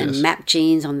kangaroos and mapped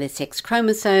genes on their sex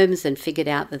chromosomes and figured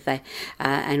out that they,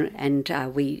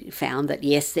 we found that,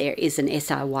 yes, there is an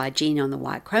SRY gene on the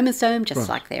Y chromosome, just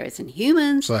like there is in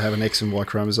humans. So they have an X and Y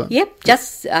chromosome? Yep,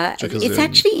 it's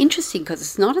actually interesting because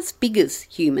it's not as big as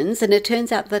humans, and it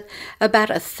turns out that about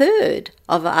a third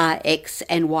of our X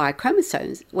and Y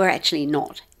chromosomes were actually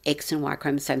not X and Y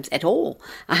chromosomes at all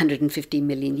 150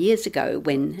 million years ago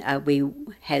when we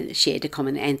had shared a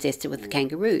common ancestor with the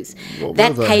kangaroos.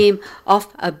 That came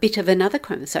off a bit of another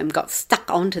chromosome, got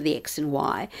stuck onto the X and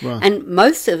Y, and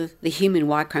most of the human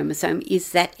Y chromosome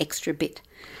is that extra bit.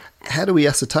 How do we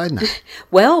ascertain that?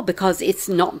 Well, because it's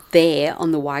not there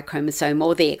on the Y chromosome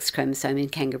or the X chromosome in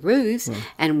kangaroos,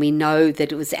 and we know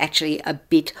that it was actually a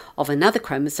bit of another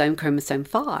chromosome, chromosome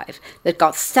 5, that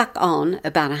got stuck on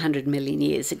about 100 million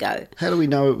years ago. How do we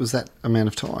know it was that amount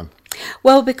of time?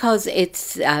 Well, because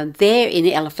it's there in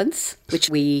elephants, which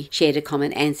we shared a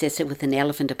common ancestor with an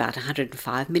elephant about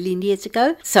 105 million years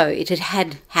ago. So it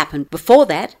had happened before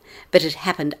that, but it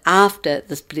happened after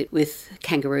the split with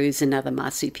kangaroos and other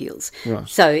marsupials. Right.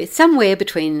 So it's somewhere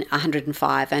between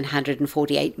 105 and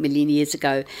 148 million years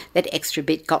ago that extra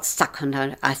bit got stuck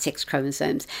on our sex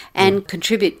chromosomes and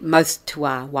contribute most to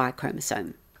our Y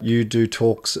chromosome. You do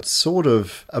talks sort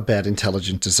of about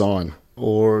intelligent design,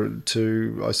 or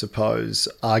to, I suppose,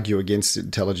 argue against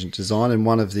intelligent design. And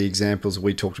one of the examples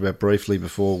we talked about briefly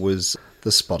before was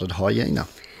the spotted hyena.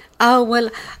 Oh,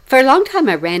 well, for a long time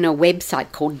I ran a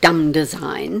website called Dumb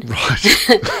Design.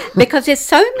 Right. Because there's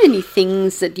so many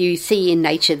things that you see in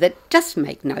nature that just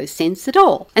make no sense at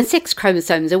all. And sex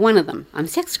chromosomes are one of them.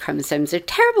 Sex chromosomes are a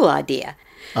terrible idea.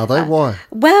 Are they? Why?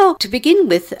 Well, to begin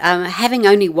with, having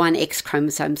only one X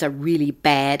chromosome is a really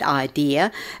bad idea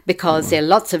because there are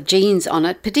lots of genes on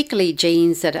it, particularly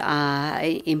genes that are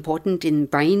important in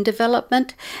brain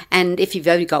development. And if you've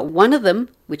only got one of them,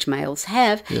 which males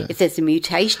have, if there's a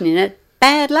mutation in it,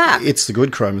 bad luck. It's the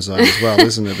good chromosome as well,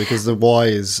 isn't it? Because the Y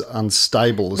is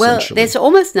unstable, essentially. Well, there's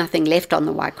almost nothing left on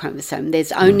the Y chromosome.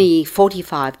 There's only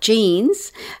 45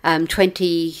 genes.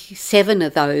 27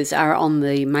 of those are on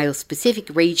the male-specific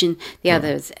region. The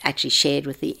others actually shared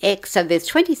with the X. So there's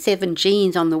 27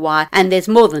 genes on the Y, and there's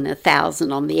more than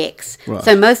 1,000 on the X. Right.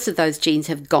 So most of those genes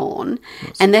have gone,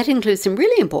 and that includes some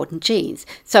really important genes.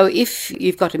 So if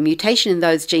you've got a mutation in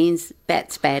those genes,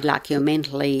 that's bad luck. You're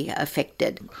mentally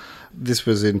affected. This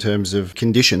was in terms of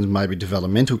conditions, maybe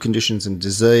developmental conditions and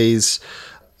disease.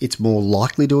 It's more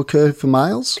likely to occur for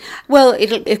males? Well,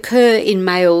 it'll occur in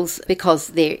males because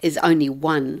there is only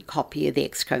one copy of the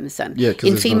X chromosome. Yeah,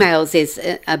 in females, there's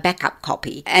a backup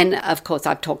copy. And, of course,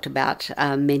 I've talked about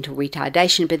mental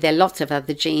retardation, but there are lots of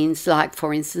other genes, like,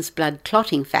 for instance, blood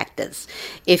clotting factors.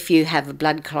 If you have a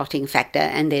blood clotting factor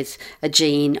and there's a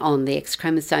gene on the X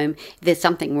chromosome, if there's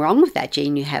something wrong with that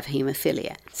gene, you have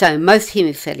haemophilia. So most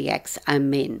haemophiliacs are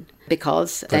men,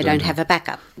 because they don't have a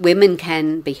backup. Women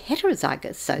can be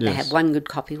heterozygous, so they have one good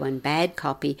copy, one bad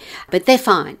copy, but they're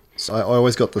fine. So I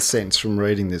always got the sense from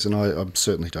reading this, and I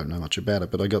certainly don't know much about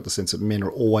it, but I got the sense that men are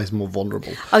always more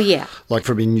vulnerable. Oh, yeah. Like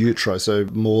from in utero, so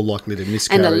more likely to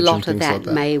miscarriage and and a lot things of that, like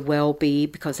that. may well be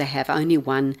because they have only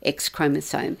one X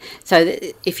chromosome. So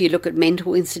if you look at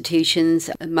mental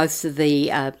institutions, most of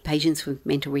the patients with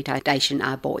mental retardation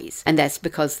are boys. And that's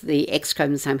because the X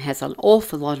chromosome has an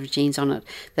awful lot of genes on it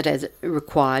that is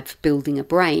required for building a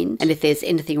brain. And if there's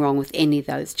anything wrong with any of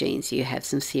those genes, you have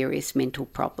some serious mental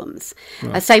problems.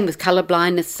 Right. Same with colour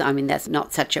blindness. I mean, that's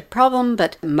not such a problem,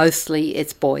 but mostly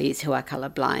it's boys who are colour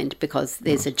blind because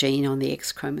there's a gene on the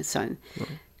X chromosome. Right.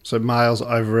 So males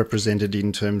overrepresented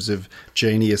in terms of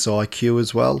genius IQ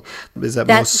as well. Is that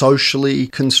more socially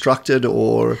constructed,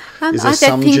 or is there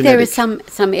some genetic? There is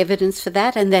some evidence for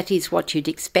that, and that is what you'd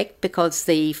expect because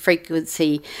the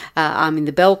frequency,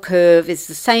 the bell curve is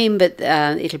the same, but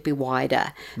it'll be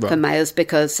wider for males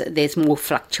because there's more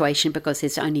fluctuation because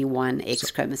there's only one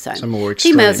X chromosome. So more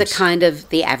extremes. Females are kind of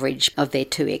the average of their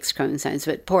two X chromosomes,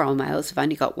 but poor old males have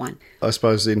only got one. I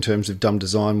suppose in terms of dumb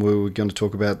design, we were going to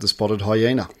talk about the spotted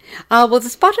hyena. Well, the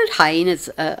spotted hyena is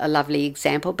a lovely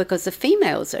example because the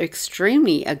females are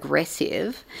extremely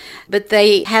aggressive, but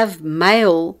they have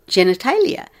male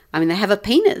genitalia. I mean, they have a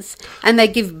penis and they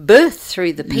give birth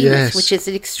through the penis, which is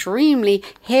an extremely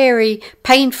hairy,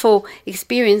 painful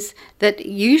experience that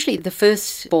usually the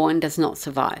firstborn does not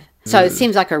survive. So it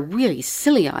seems like a really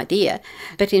silly idea.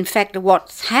 But in fact,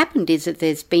 what's happened is that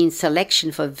there's been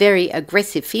selection for very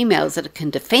aggressive females that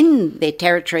can defend their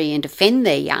territory and defend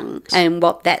their young. And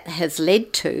what that has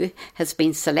led to has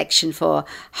been selection for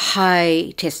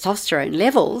high testosterone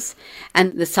levels.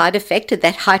 And the side effect of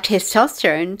that high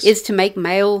testosterone is to make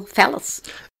male phallus.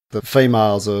 The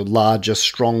females are larger,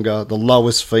 stronger. The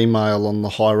lowest female on the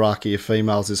hierarchy of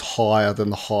females is higher than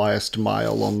the highest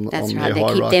male on their hierarchy. That's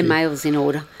right, they keep their males in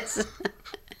order.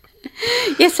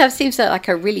 Yes, so it seems like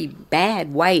a really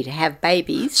bad way to have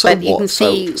babies, but you can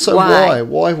see why. So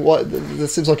why? That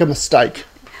seems like a mistake.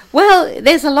 Well,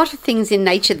 there's a lot of things in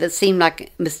nature that seem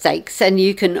like mistakes, and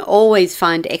you can always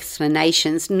find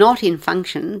explanations, not in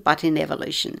function, but in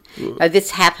evolution.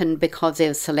 This happened because there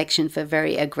was selection for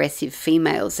very aggressive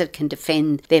females that can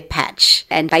defend their patch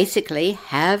and basically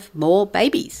have more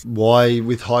babies. Why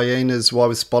with hyenas, why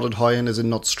with spotted hyenas and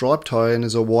not striped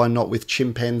hyenas, or why not with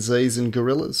chimpanzees and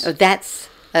gorillas? That's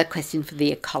a question for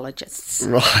the ecologists.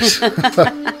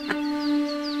 Right.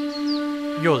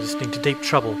 You're listening to Deep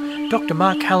Trouble. Dr.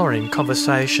 Mark Halloran in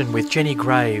conversation with Jenny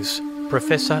Graves,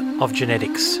 Professor of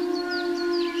Genetics.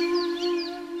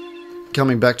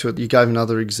 Coming back to it, you gave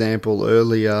another example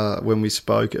earlier when we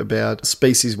spoke about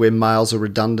species where males are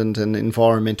redundant and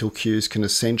environmental cues can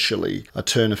essentially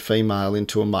turn a female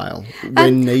into a male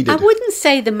when needed. I wouldn't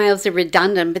say the males are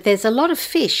redundant, but there's a lot of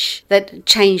fish that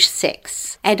change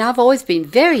sex. And I've always been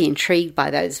very intrigued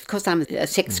by those because I'm a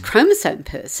sex chromosome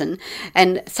person.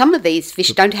 And some of these fish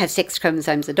don't have sex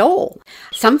chromosomes at all.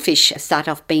 Some fish start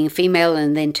off being female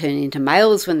and then turn into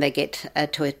males when they get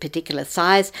to a particular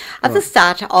size. Others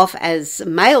start off as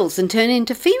males and turn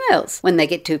into females when they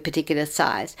get to a particular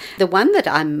size. The one that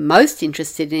I'm most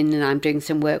interested in, and I'm doing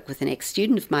some work with an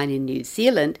ex-student of mine in New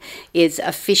Zealand, is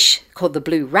a fish called the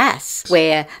blue wrasse,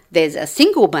 where there's a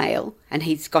single male and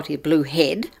he's got a blue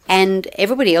head, and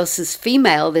everybody else is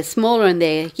female, they're smaller and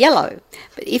they're yellow.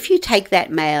 But if you take that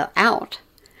male out,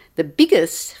 the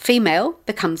biggest female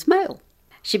becomes male.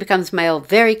 She becomes male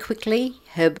very quickly.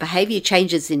 Her behaviour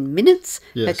changes in minutes.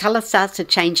 Yes. Her colour starts to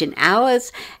change in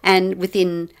hours. And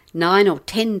within 9 or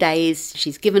 10 days,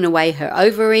 she's given away her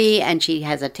ovary and she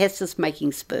has a testis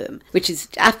making sperm, which is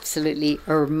absolutely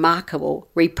a remarkable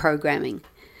reprogramming.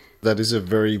 That is a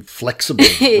very flexible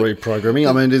reprogramming.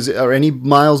 I mean, are any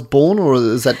males born, or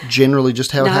is that generally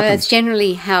just how it happens? No, it's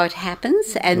generally how it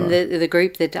happens. And the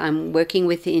group that I'm working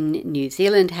with in New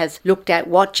Zealand has looked at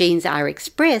what genes are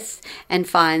expressed and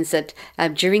finds that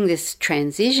during this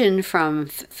transition from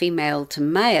female to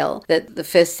male, that the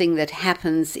first thing that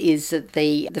happens is that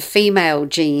the female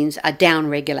genes are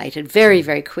downregulated very,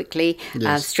 very quickly.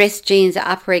 Yes. Stress genes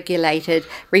are upregulated,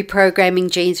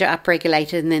 reprogramming genes are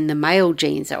upregulated, and then the male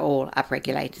genes are all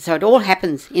upregulated. So it all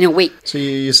happens in a week. So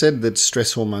you said that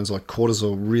stress hormones like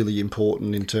cortisol are really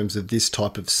important in terms of this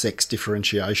type of sex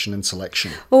differentiation and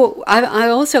selection. Well, I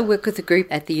also work with a group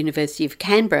at the University of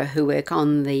Canberra who work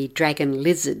on the dragon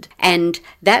lizard. And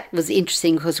that was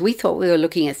interesting because we thought we were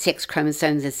looking at sex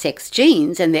chromosomes and sex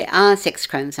genes, and there are sex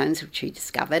chromosomes, which we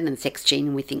discovered, and sex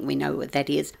gene, we think we know what that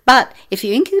is. But if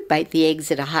you incubate the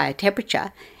eggs at a higher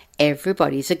temperature,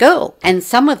 everybody's a girl. And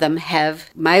some of them have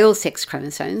male sex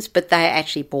chromosomes, but they're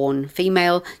actually born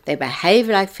female. They behave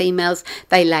like females.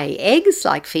 They lay eggs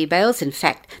like females. In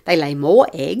fact, they lay more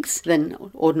eggs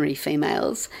than ordinary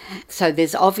females. So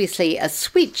there's obviously a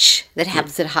switch that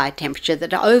happens at high temperature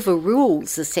that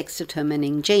overrules the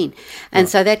sex-determining gene. And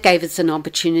so that gave us an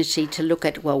opportunity to look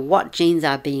at, well, what genes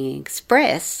are being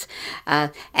expressed.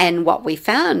 And what we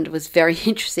found was very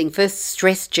interesting. First,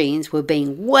 stress genes were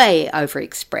being way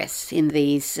overexpressed in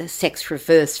these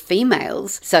sex-reversed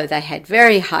females. So they had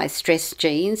very high stress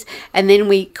genes, and then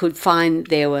we could find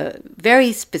there were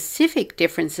very specific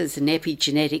differences in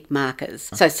epigenetic markers.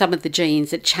 So some of the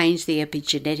genes that changed the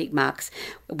epigenetic marks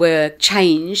were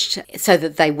changed so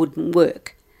that they wouldn't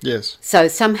work. Yes. So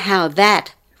somehow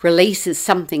that releases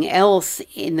something else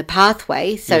in the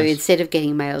pathway, so instead of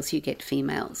getting males, you get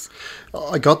females.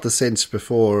 I got the sense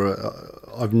before,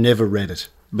 I've never read it,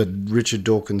 but Richard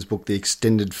Dawkins' book, The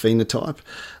Extended Phenotype,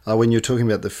 when you're talking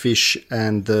about the fish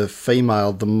and the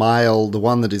female, the male, the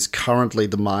one that is currently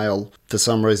the male, for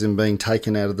some reason being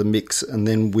taken out of the mix, and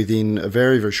then within a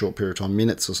very, very short period of time,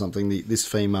 minutes or something, this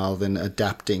female then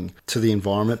adapting to the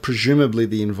environment, presumably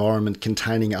the environment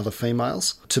containing other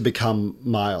females, to become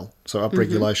male. So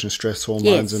upregulation of stress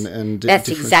hormones and that's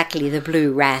exactly the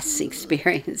blue RAS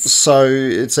experience. So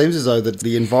it seems as though that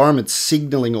the environment's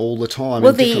signalling all the time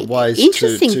in different ways. The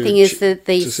interesting thing is that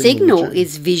the signal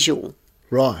is visual.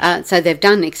 Right. So they've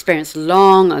done an experiments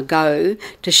long ago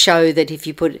to show that if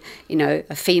you put,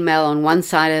 a female on one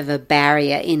side of a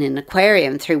barrier in an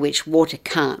aquarium through which water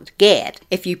can't get,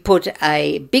 if you put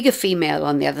a bigger female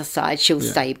on the other side, she'll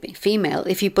stay female.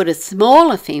 If you put a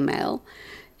smaller female,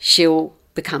 she'll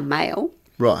become male.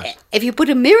 Right. If you put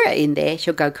a mirror in there,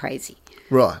 she'll go crazy.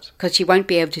 Right. Because she won't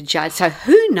be able to judge. So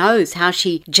who knows how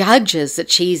she judges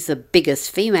that she's the biggest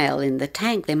female in the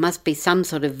tank? There must be some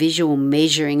sort of visual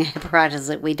measuring apparatus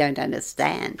that we don't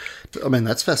understand. I mean,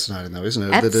 that's fascinating though, isn't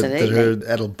it? Absolutely. That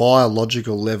at a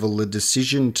biological level, the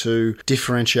decision to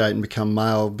differentiate and become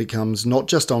male becomes not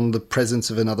just on the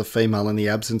presence of another female and the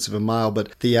absence of a male,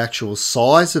 but the actual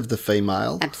size of the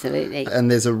female. Absolutely.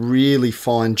 And there's a really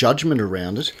fine judgment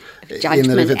around it. Judgment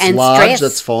in that if it's and large, stress.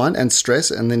 that's fine, and stress,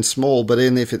 and then small. But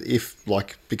then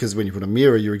because when you put a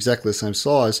mirror, you're exactly the same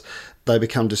size, they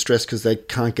become distressed because they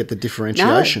can't get the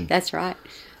differentiation. No, that's right.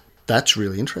 That's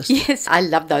really interesting. Yes, I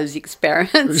love those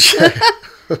experiments.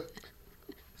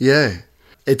 Yeah.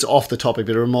 It's off the topic,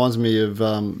 but it reminds me of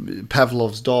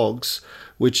Pavlov's dogs,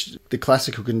 which the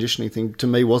classical conditioning thing to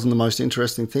me wasn't the most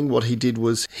interesting thing. What he did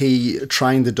was he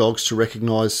trained the dogs to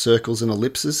recognise circles and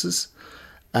ellipses,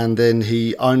 and then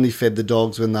he only fed the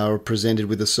dogs when they were presented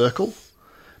with a circle.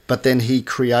 But then he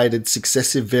created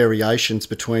successive variations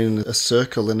between a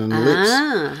circle and an ellipse.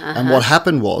 And what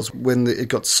happened was, when it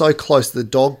got so close, the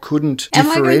dog couldn't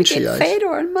differentiate. Am I going to get fed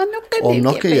or am I not going I'm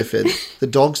not going to get fed. The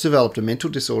dogs developed a mental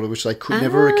disorder which they could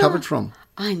never recovered from.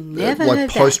 I never heard like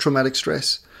post-traumatic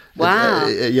stress. Wow.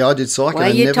 Yeah, I did psych.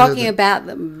 Well, you're talking about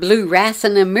the blue RAS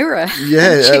and a mirror.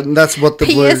 Yeah, and that's what the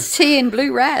PST and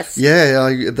blue RAS.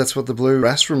 Yeah, that's what the blue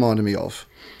RAS reminded me of.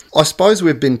 I suppose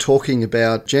we've been talking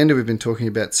about gender, we've been talking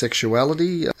about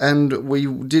sexuality, and we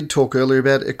did talk earlier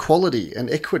about equality and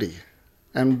equity.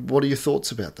 And what are your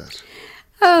thoughts about that?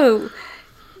 Oh,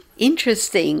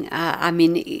 interesting.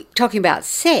 Talking about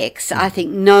sex, I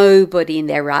think nobody in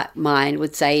their right mind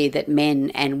would say that men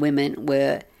and women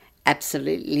were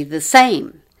absolutely the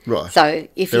same. Right. So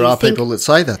if there are people that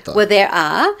say that, though. Well, there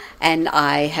are, and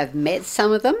I have met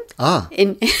some of them. How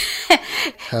did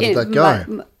that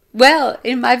go? Well,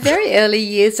 in my very early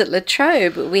years at La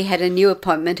Trobe, we had a new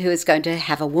appointment who was going to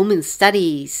have a women's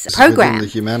studies program. Within the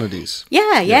humanities.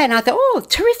 Yeah. And I thought, oh,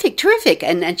 terrific.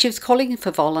 And she was calling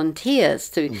for volunteers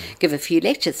to give a few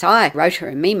lectures. So I wrote her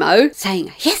a memo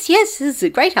saying, yes, this is a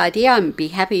great idea. I'd be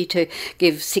happy to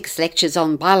give 6 lectures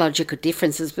on biological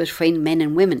differences between men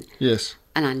and women. Yes.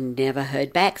 And I never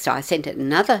heard back. So I sent it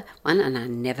another one and I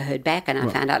never heard back. And I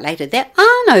found out later there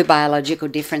are no biological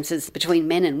differences between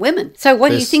men and women. So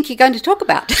what do you think you're going to talk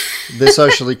about? They're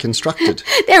socially constructed.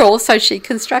 They're all socially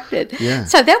constructed. Yeah.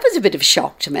 So that was a bit of a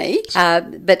shock to me.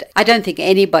 But I don't think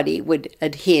anybody would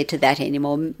adhere to that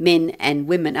anymore. Men and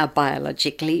women are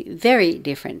biologically very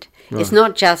different. Right. It's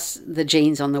not just the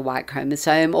genes on the Y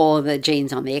chromosome or the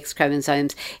genes on the X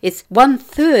chromosomes. It's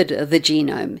 1/3 of the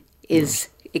genome is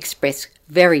expressed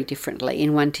very differently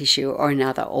in one tissue or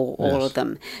another, or all of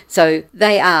them. So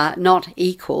they are not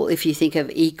equal if you think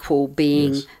of equal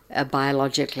being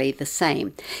biologically the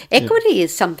same. Equity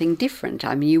is something different.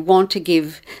 I mean, you want to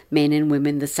give men and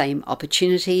women the same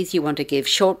opportunities. You want to give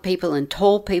short people and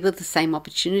tall people the same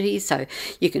opportunities. So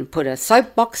you can put a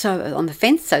soapbox on the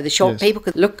fence so the short people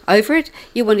can look over it.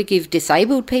 You want to give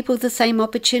disabled people the same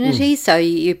opportunities. So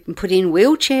you put in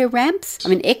wheelchair ramps. I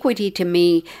mean, equity to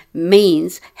me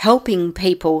means helping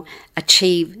people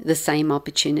achieve the same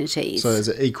opportunities. So there's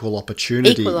an equal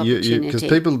opportunity. Because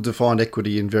people define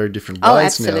equity in very different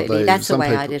ways now. Absolutely. That's the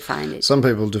way I define it. Some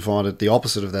people define it the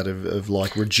opposite of that, of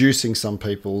like reducing some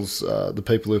people's, the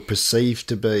people who are perceived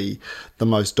to be the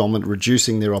most dominant,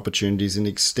 reducing their opportunities and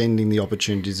extending the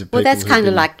opportunities of people. Well, that's kind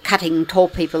of like cutting tall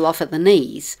people off at the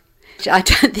knees. I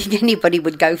don't think anybody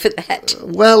would go for that.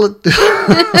 Well,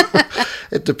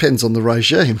 it depends on the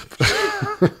regime.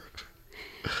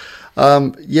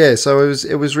 So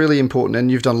it was really important,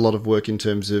 and you've done a lot of work in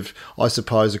terms of, I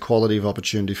suppose, equality of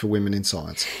opportunity for women in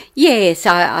science. Yes,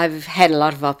 I've had a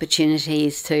lot of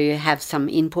opportunities to have some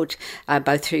input,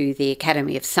 both through the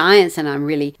Academy of Science, and I'm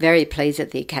really very pleased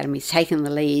that the Academy's taken the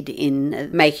lead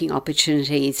in making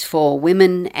opportunities for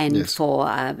women and for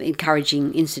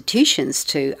encouraging institutions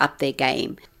to up their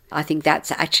game. I think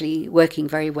that's actually working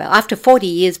very well. After 40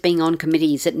 years being on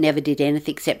committees that never did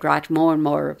anything except write more and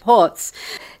more reports,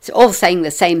 it's all saying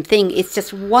the same thing. It's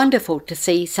just wonderful to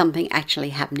see something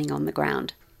actually happening on the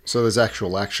ground. So there's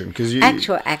actual action.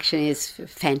 Actual action is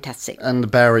fantastic. And the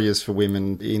barriers for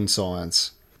women in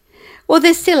science. Well,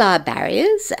 there still are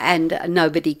barriers, and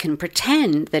nobody can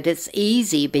pretend that it's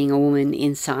easy being a woman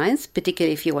in science,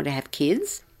 particularly if you want to have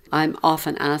kids. I'm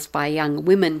often asked by young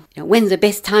women, when's the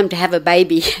best time to have a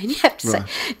baby? And you have to say,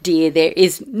 dear, there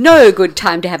is no good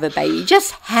time to have a baby.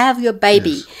 Just have your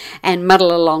baby and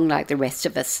muddle along like the rest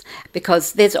of us.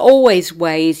 Because there's always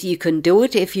ways you can do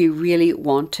it if you really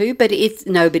want to, but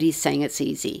nobody's saying it's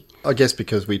easy. I guess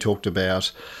because we talked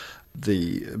about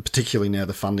particularly now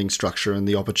the funding structure and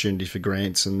the opportunity for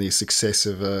grants and the success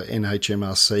of a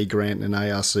NHMRC grant and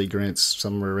ARC grants,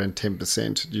 somewhere around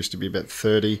 10%. It used to be about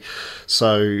 30%.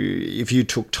 So if you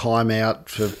took time out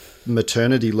for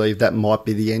maternity leave, that might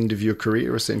be the end of your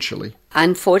career, essentially.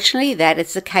 Unfortunately, that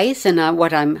is the case, and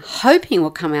what I'm hoping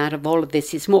will come out of all of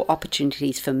this is more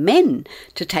opportunities for men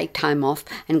to take time off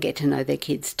and get to know their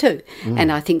kids too.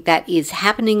 And I think that is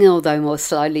happening, although more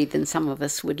slowly than some of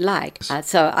us would like.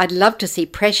 So I'd love to see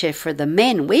pressure for the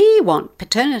men. We want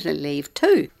paternity leave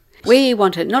too. We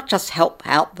want to not just help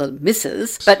out the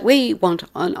missus, but we want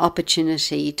an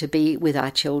opportunity to be with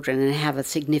our children and have a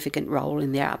significant role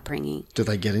in their upbringing. Do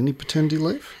they get any paternity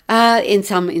leave? In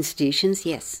some institutions,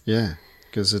 yes. Yeah.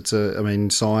 Because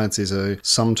science is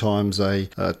sometimes a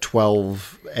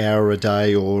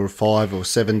 12-hour-a-day or 5 or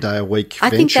 7 day a week venture. I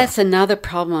think that's another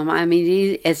problem. I mean, it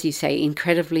is, as you say,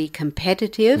 incredibly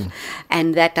competitive,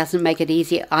 and that doesn't make it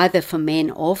easy either for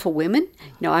men or for women.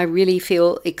 I really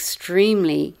feel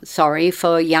extremely sorry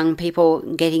for young people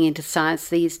getting into science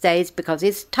these days because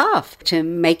it's tough to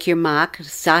make your mark,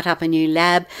 start up a new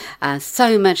lab,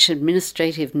 so much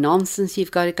administrative nonsense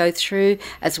you've got to go through,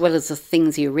 as well as the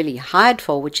things you're really hired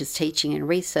for, which is teaching and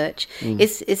research.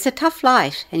 It's a tough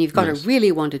life, and you've got to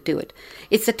really want to do it.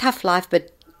 It's a tough life,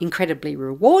 but incredibly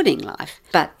rewarding life,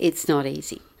 but it's not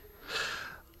easy.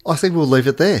 I think we'll leave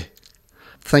it there.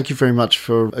 Thank you very much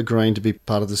for agreeing to be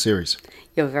part of the series.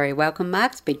 You're very welcome,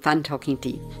 Mark. It's been fun talking to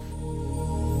you.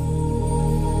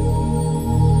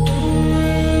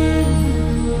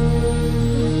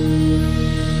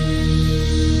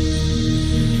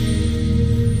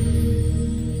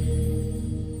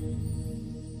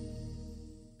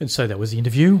 And so that was the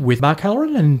interview with Mark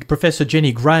Halloran and Professor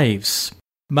Jenny Graves.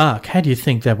 Mark, how do you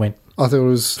think that went? I thought it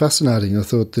was fascinating. I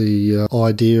thought the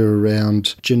idea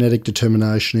around genetic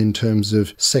determination in terms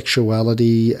of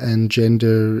sexuality and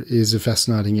gender is a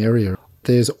fascinating area.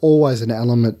 There's always an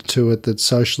element to it that's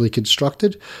socially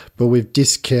constructed, but we've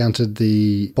discounted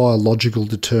the biological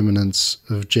determinants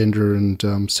of gender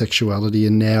and sexuality,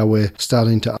 and now we're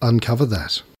starting to uncover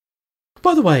that.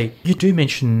 By the way, you do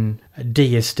mention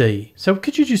DSD. So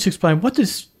could you just explain, what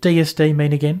does DSD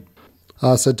mean again?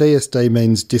 So DSD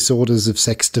means disorders of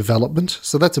sex development.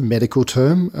 So that's a medical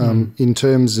term. In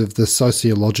terms of the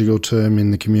sociological term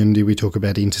in the community, we talk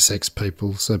about intersex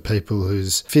people. So people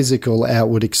whose physical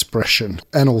outward expression,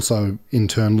 and also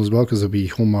internal as well, because there'll be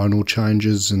hormonal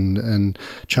changes and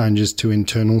changes to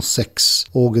internal sex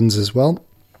organs as well.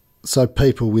 So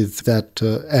people with that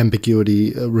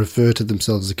ambiguity refer to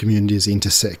themselves as a community as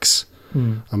intersex.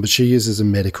 But she uses a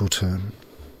medical term.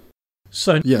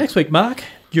 So next week, Mark,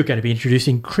 you're going to be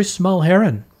introducing Chris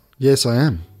Mulheron. Yes, I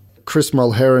am. Chris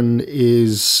Mulheron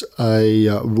is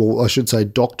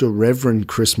Dr. Reverend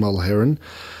Chris Mulheron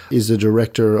is the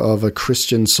director of a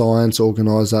Christian science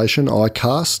organisation,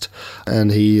 ICAST,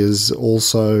 and he is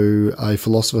also a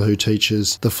philosopher who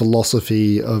teaches the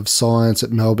philosophy of science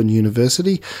at Melbourne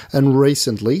University. And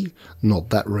recently, not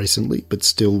that recently, but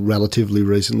still relatively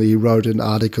recently, he wrote an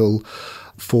article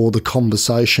for The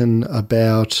Conversation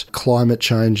about climate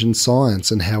change and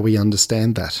science and how we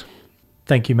understand that.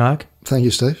 Thank you, Mark. Thank you,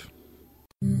 Steve.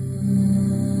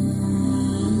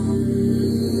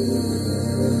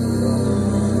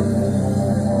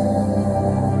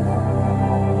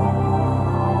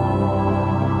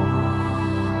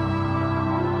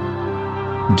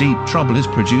 Deep Trouble is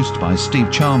produced by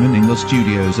Steve Charman in the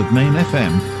studios of Main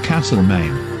FM, Castle,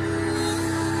 Maine.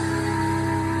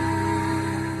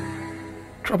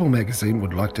 Trouble magazine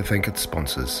would like to thank its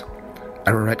sponsors: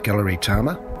 Ararat Gallery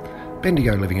Tama,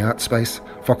 Bendigo Living Art Space,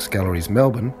 Fox Galleries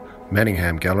Melbourne,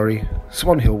 Manningham Gallery,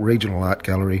 Swan Hill Regional Art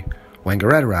Gallery,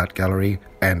 Wangaratta Art Gallery,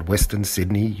 and Western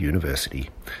Sydney University.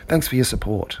 Thanks for your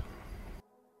support.